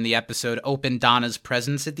together in the episode, open Donna's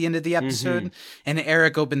presents at the end of the episode. And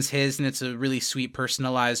Eric opens his, and it's a really sweet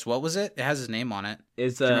personalized, what was it? It has his name on it.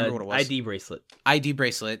 It's Do you remember a what it was? ID bracelet. ID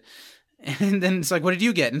bracelet. And then it's like, "What did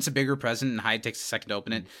you get?" And it's a bigger present, and Hyde takes a second to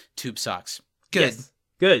open it. Tube socks. Good. Yes.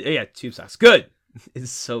 Good. Yeah, tube socks. Good.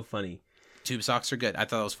 It's so funny. Tube socks are good. I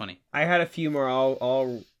thought that was funny. I had a few more.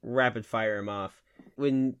 I'll rapid fire them off.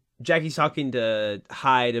 When Jackie's talking to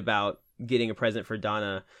Hyde about getting a present for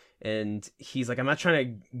Donna, and he's like, "I'm not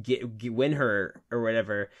trying to win her or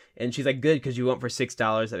whatever," and she's like, "Good, because you went for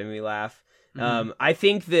 $6." That made me laugh. I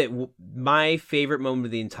think that my favorite moment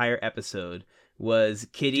of the entire episode was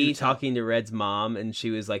Kitty talking to Red's mom, and she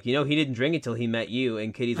was like, he didn't drink until he met you.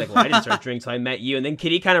 And Kitty's like, well, I didn't start drinking until I met you. And then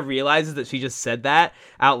Kitty kind of realizes that she just said that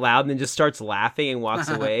out loud and then just starts laughing and walks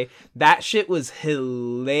away. That shit was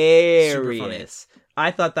hilarious. I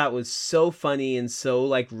thought that was so funny and so,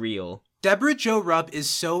 like, real. Deborah Jo Rupp is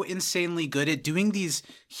so insanely good at doing these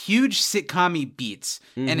huge sitcom-y beats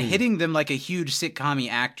and hitting them like a huge sitcom-y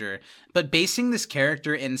actor, but basing this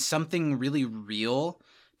character in something really real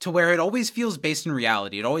to where it always feels based in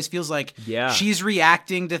reality. It always feels like she's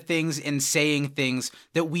reacting to things and saying things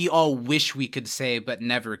that we all wish we could say but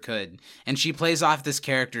never could. And she plays off this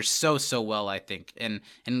character so well, I think, and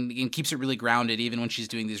keeps it really grounded even when she's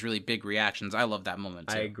doing these really big reactions. I love that moment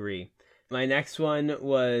too. I agree. My next one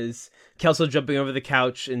was Kelso jumping over the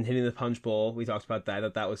couch and hitting the punch bowl. We talked about that. I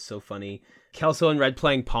thought that was so funny. Kelso and Red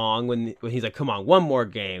playing Pong when he's like, come on, one more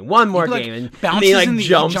game. And bounces he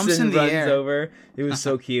jumps and in the runs air. over. It was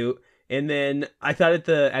so cute. And then I thought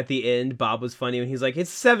at the end, Bob was funny when he's like,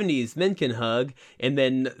 it's 70s, men can hug. And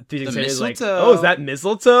then 368 is like, oh, is that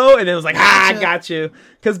mistletoe? And then it was like, I got you.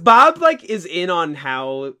 Because Bob like is in on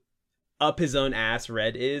how up his own ass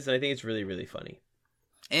Red is. And I think it's really, really funny.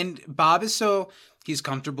 And Bob is he's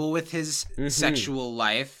comfortable with his sexual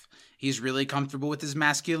life. He's really comfortable with his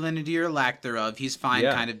masculinity or lack thereof. He's fine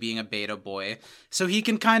kind of being a beta boy. So he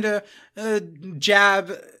can kind of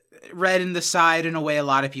jab Red in the side in a way a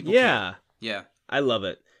lot of people can't. Yeah. I love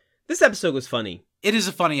it. This episode was funny. It is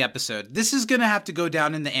a funny episode. This is going to have to go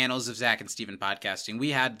down in the annals of Zach and Steven podcasting.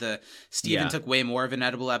 We had the Steven took way more of an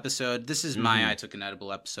edible episode. This is my I took an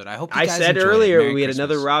edible episode. I hope you guys said enjoyed earlier it. Merry we had Christmas.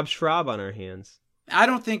 another Rob Schraub on our hands. I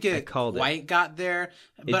don't think it quite got there,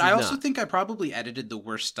 but I also think I probably edited the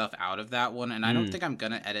worst stuff out of that one, and I don't think I'm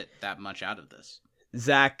going to edit that much out of this.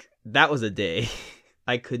 Zach, that was a day.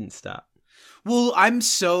 I couldn't stop. Well, I'm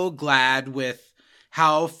so glad with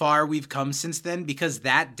how far we've come since then, because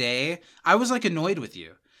that day, I was like annoyed with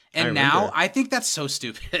you. And now, I think that's so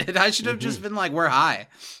stupid. I should have just been like, we're high.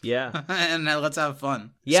 Yeah. And let's have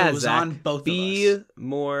fun. Yeah, so it was Zach, on both be of us.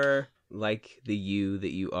 more like the you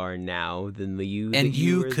that you are now than the you that and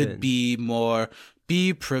you you were could then. be more.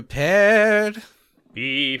 Be prepared.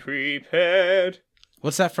 Be prepared.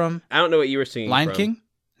 What's that from? I don't know what you were singing. Lion from. King?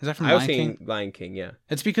 Is that from I was Lion singing King? Lion King, yeah.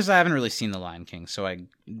 It's because I haven't really seen The Lion King, so I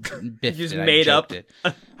biffed just it. I made joked up.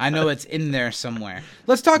 it. I know it's in there somewhere.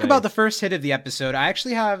 Let's talk about the first hit of the episode. I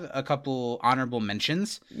actually have a couple honorable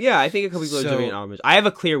mentions. Yeah, I think a couple people are doing honorable. I have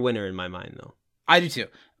a clear winner in my mind, though. I do too.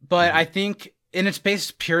 But I think, and it's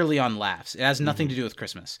based purely on laughs. It has nothing to do with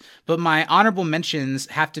Christmas. But my honorable mentions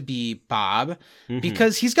have to be Bob,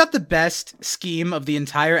 because he's got the best scheme of the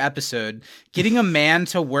entire episode. Getting a man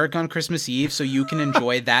to work on Christmas Eve so you can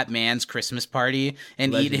enjoy that man's Christmas party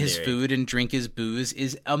and eat his food and drink his booze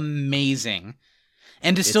is amazing.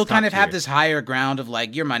 And to still kind of have this higher ground of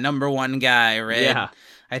like, you're my number one guy, right? Yeah.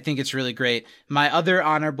 I think it's really great. My other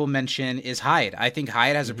honorable mention is Hyde. I think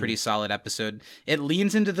Hyde has a pretty solid episode. It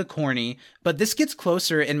leans into the corny, but this gets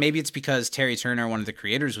closer, and maybe it's because Terry Turner, one of the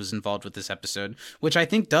creators, was involved with this episode, which I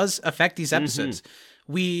think does affect these episodes.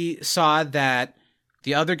 We saw that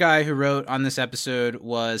the other guy who wrote on this episode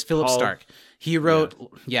was Philip Stark. He wrote,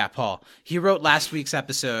 Paul. He wrote last week's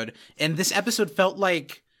episode, and this episode felt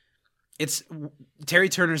like it's Terry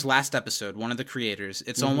Turner's last episode, one of the creators.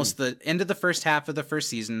 It's almost the end of the first half of the first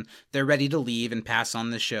season. They're ready to leave and pass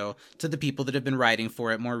on the show to the people that have been writing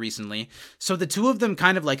for it more recently. So the two of them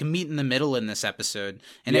kind of like meet in the middle in this episode.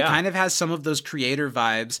 And it kind of has some of those creator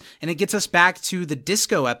vibes. And it gets us back to the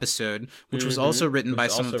disco episode, which was also written by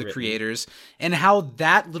some of the creators. And how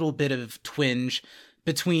that little bit of twinge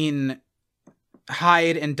between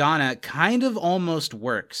Hyde and Donna kind of almost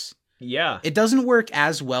works. Yeah. It doesn't work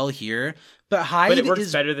as well here, but Hyde But it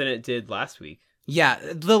works better than it did last week. Yeah,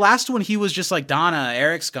 the last one he was just like, Donna,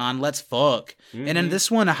 Eric's gone, let's fuck. And in this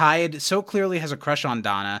one, Hyde so clearly has a crush on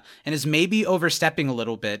Donna and is maybe overstepping a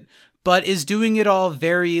little bit, but is doing it all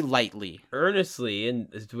very lightly. Earnestly, in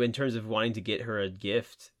terms of wanting to get her a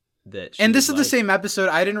gift. And this is the same episode.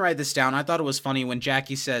 I didn't write this down. I thought it was funny when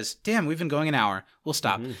Jackie says, damn, we've been going an hour. We'll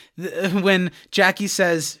stop. When Jackie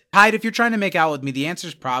says, Hyde, if you're trying to make out with me, the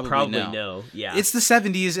answer's probably no. Yeah. It's the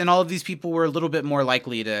 70s, and all of these people were a little bit more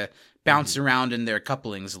likely to bounce around in their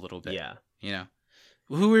couplings a little bit. Yeah. You know?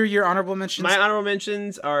 Who are your honorable mentions? My honorable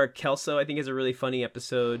mentions are Kelso, I think, is a really funny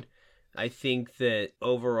episode. I think that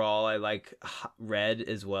overall I like Red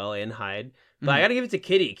as well and Hyde. But I gotta give it to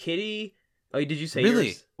Kitty. Kitty... Oh, did you say really?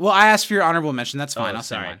 yours? Well, I asked for your honorable mention. That's fine. I'll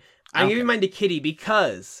sorry. say mine. I'm giving mine to Kitty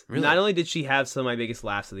because Really? not only did she have some of my biggest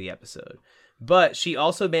laughs of the episode, But she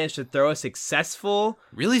also managed to throw a successful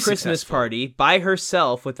Christmas successful. party by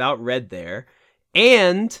herself without Red there,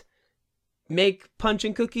 and make punch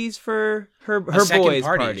and cookies for her second boys'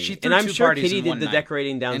 party. party. She threw And I'm two sure parties Kitty in did one the night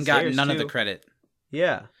decorating downstairs and got none of too. the credit.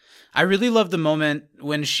 Yeah. I really love the moment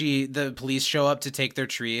when the police show up to take their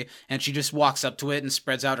tree, and she just walks up to it and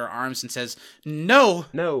spreads out her arms and says, "No."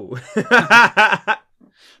 No.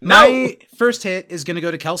 My first hit is going to go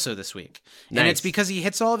to Kelso this week. And Nice. it's because he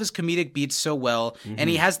hits all of his comedic beats so well, and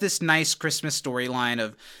he has this nice Christmas storyline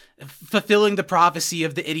of fulfilling the prophecy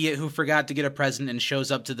of the idiot who forgot to get a present and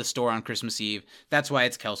shows up to the store on Christmas Eve. That's why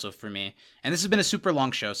it's Kelso for me. And this has been a super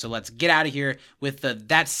long show, so let's get out of here with That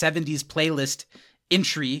 70s Playlist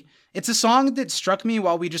entry. It's a song that struck me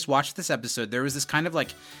while we just watched this episode. There was this kind of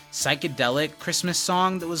like psychedelic Christmas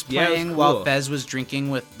song that was Yeah, it was playing cool. while Fez was drinking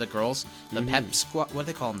with the girls. The Pep Squad, what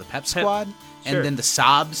do they call them? The Pep Squad? Sure. And then the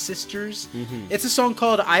Sob Sisters. It's a song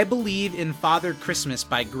called I Believe in Father Christmas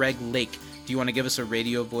by Greg Lake. Do you want to give us a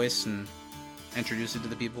radio voice and introduce it to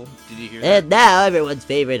the people? Did you hear that? And now, everyone's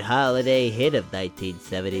favorite holiday hit of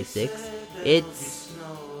 1976. It's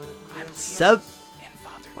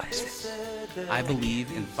I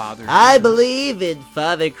Believe in Father I Christmas. Believe in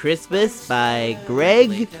Father Christmas by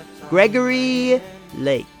Gregory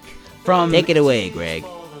Lake. From Take it away, Greg.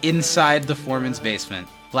 Inside the Foreman's Basement.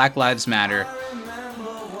 Black Lives Matter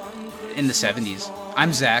in the 70s.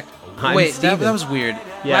 I'm Zach. I'm Wait, that Steven. was weird.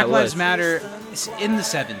 Yeah, Black it Lives was. Matter is in the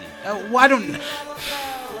 70s. Well, I don't.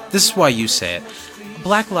 This is why you say it.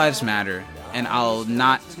 Black Lives Matter, and I'll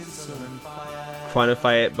not.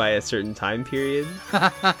 Quantify it by a certain time period.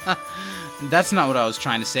 That's not what I was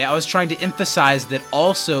trying to say. I was trying to emphasize that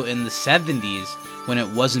also in the 70s, when it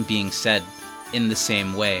wasn't being said in the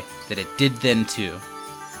same way, that it did then too.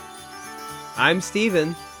 I'm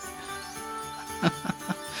Steven.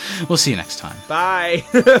 We'll see you next time. Bye.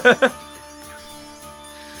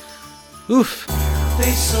 Oof.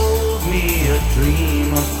 They sold me a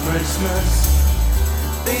dream of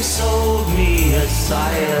Christmas. They sold me a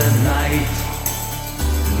silent night.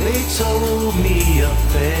 They told me a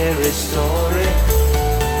fairy story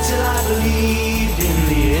till I believed in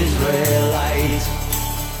the Israelite.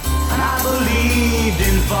 And I believed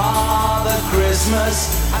in Father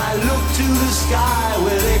Christmas. And I looked to the sky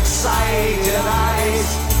with excited eyes.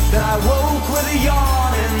 Then I woke with a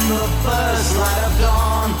yawn in the first light of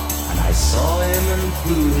dawn. And I saw him and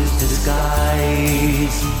through his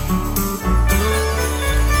disguise.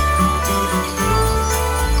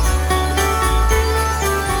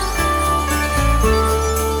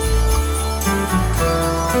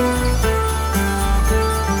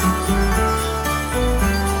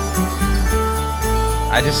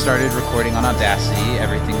 I just started recording on Audacity.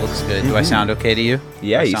 Everything looks good. Do I sound okay to you?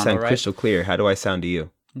 Yeah, Do I you sound all right? crystal clear. How do I sound to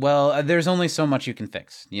you? Well, there's only so much you can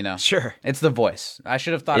fix, you know? Sure. It's the voice. I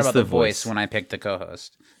should have thought It's about the the voice voice. when I picked the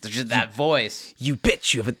co-host. It's just that voice. You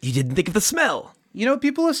bitch! You didn't think of the smell. You know,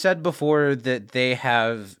 people have said before that they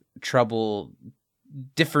have trouble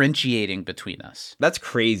differentiating between us. That's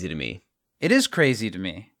crazy to me. It is crazy to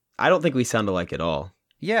me. I don't think we sound alike at all.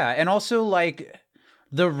 Yeah, and also, like,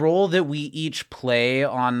 the role that we each play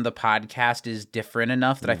on the podcast is different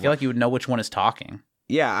enough that I feel like you would know which one is talking.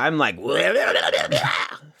 Yeah, I'm like,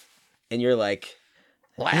 and you're like,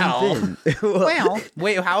 Wow. Well,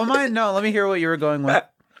 wait, how am I? No, let me hear what you were going with.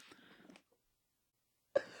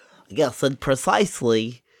 Yes, and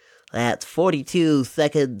precisely at 42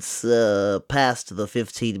 seconds past the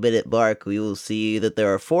 15-minute mark, we will see that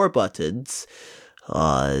there are 4 buttons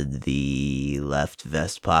on the left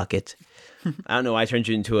vest pocket. I don't know. I turned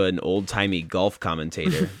you into an old timey golf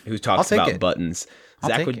commentator who talks take about it. buttons. I'll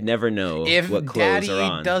Zach take would it. never know If what clothes Daddy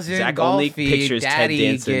are on. doesn't Zach golfy, only pictures Daddy Ted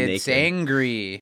Danson gets naked. angry.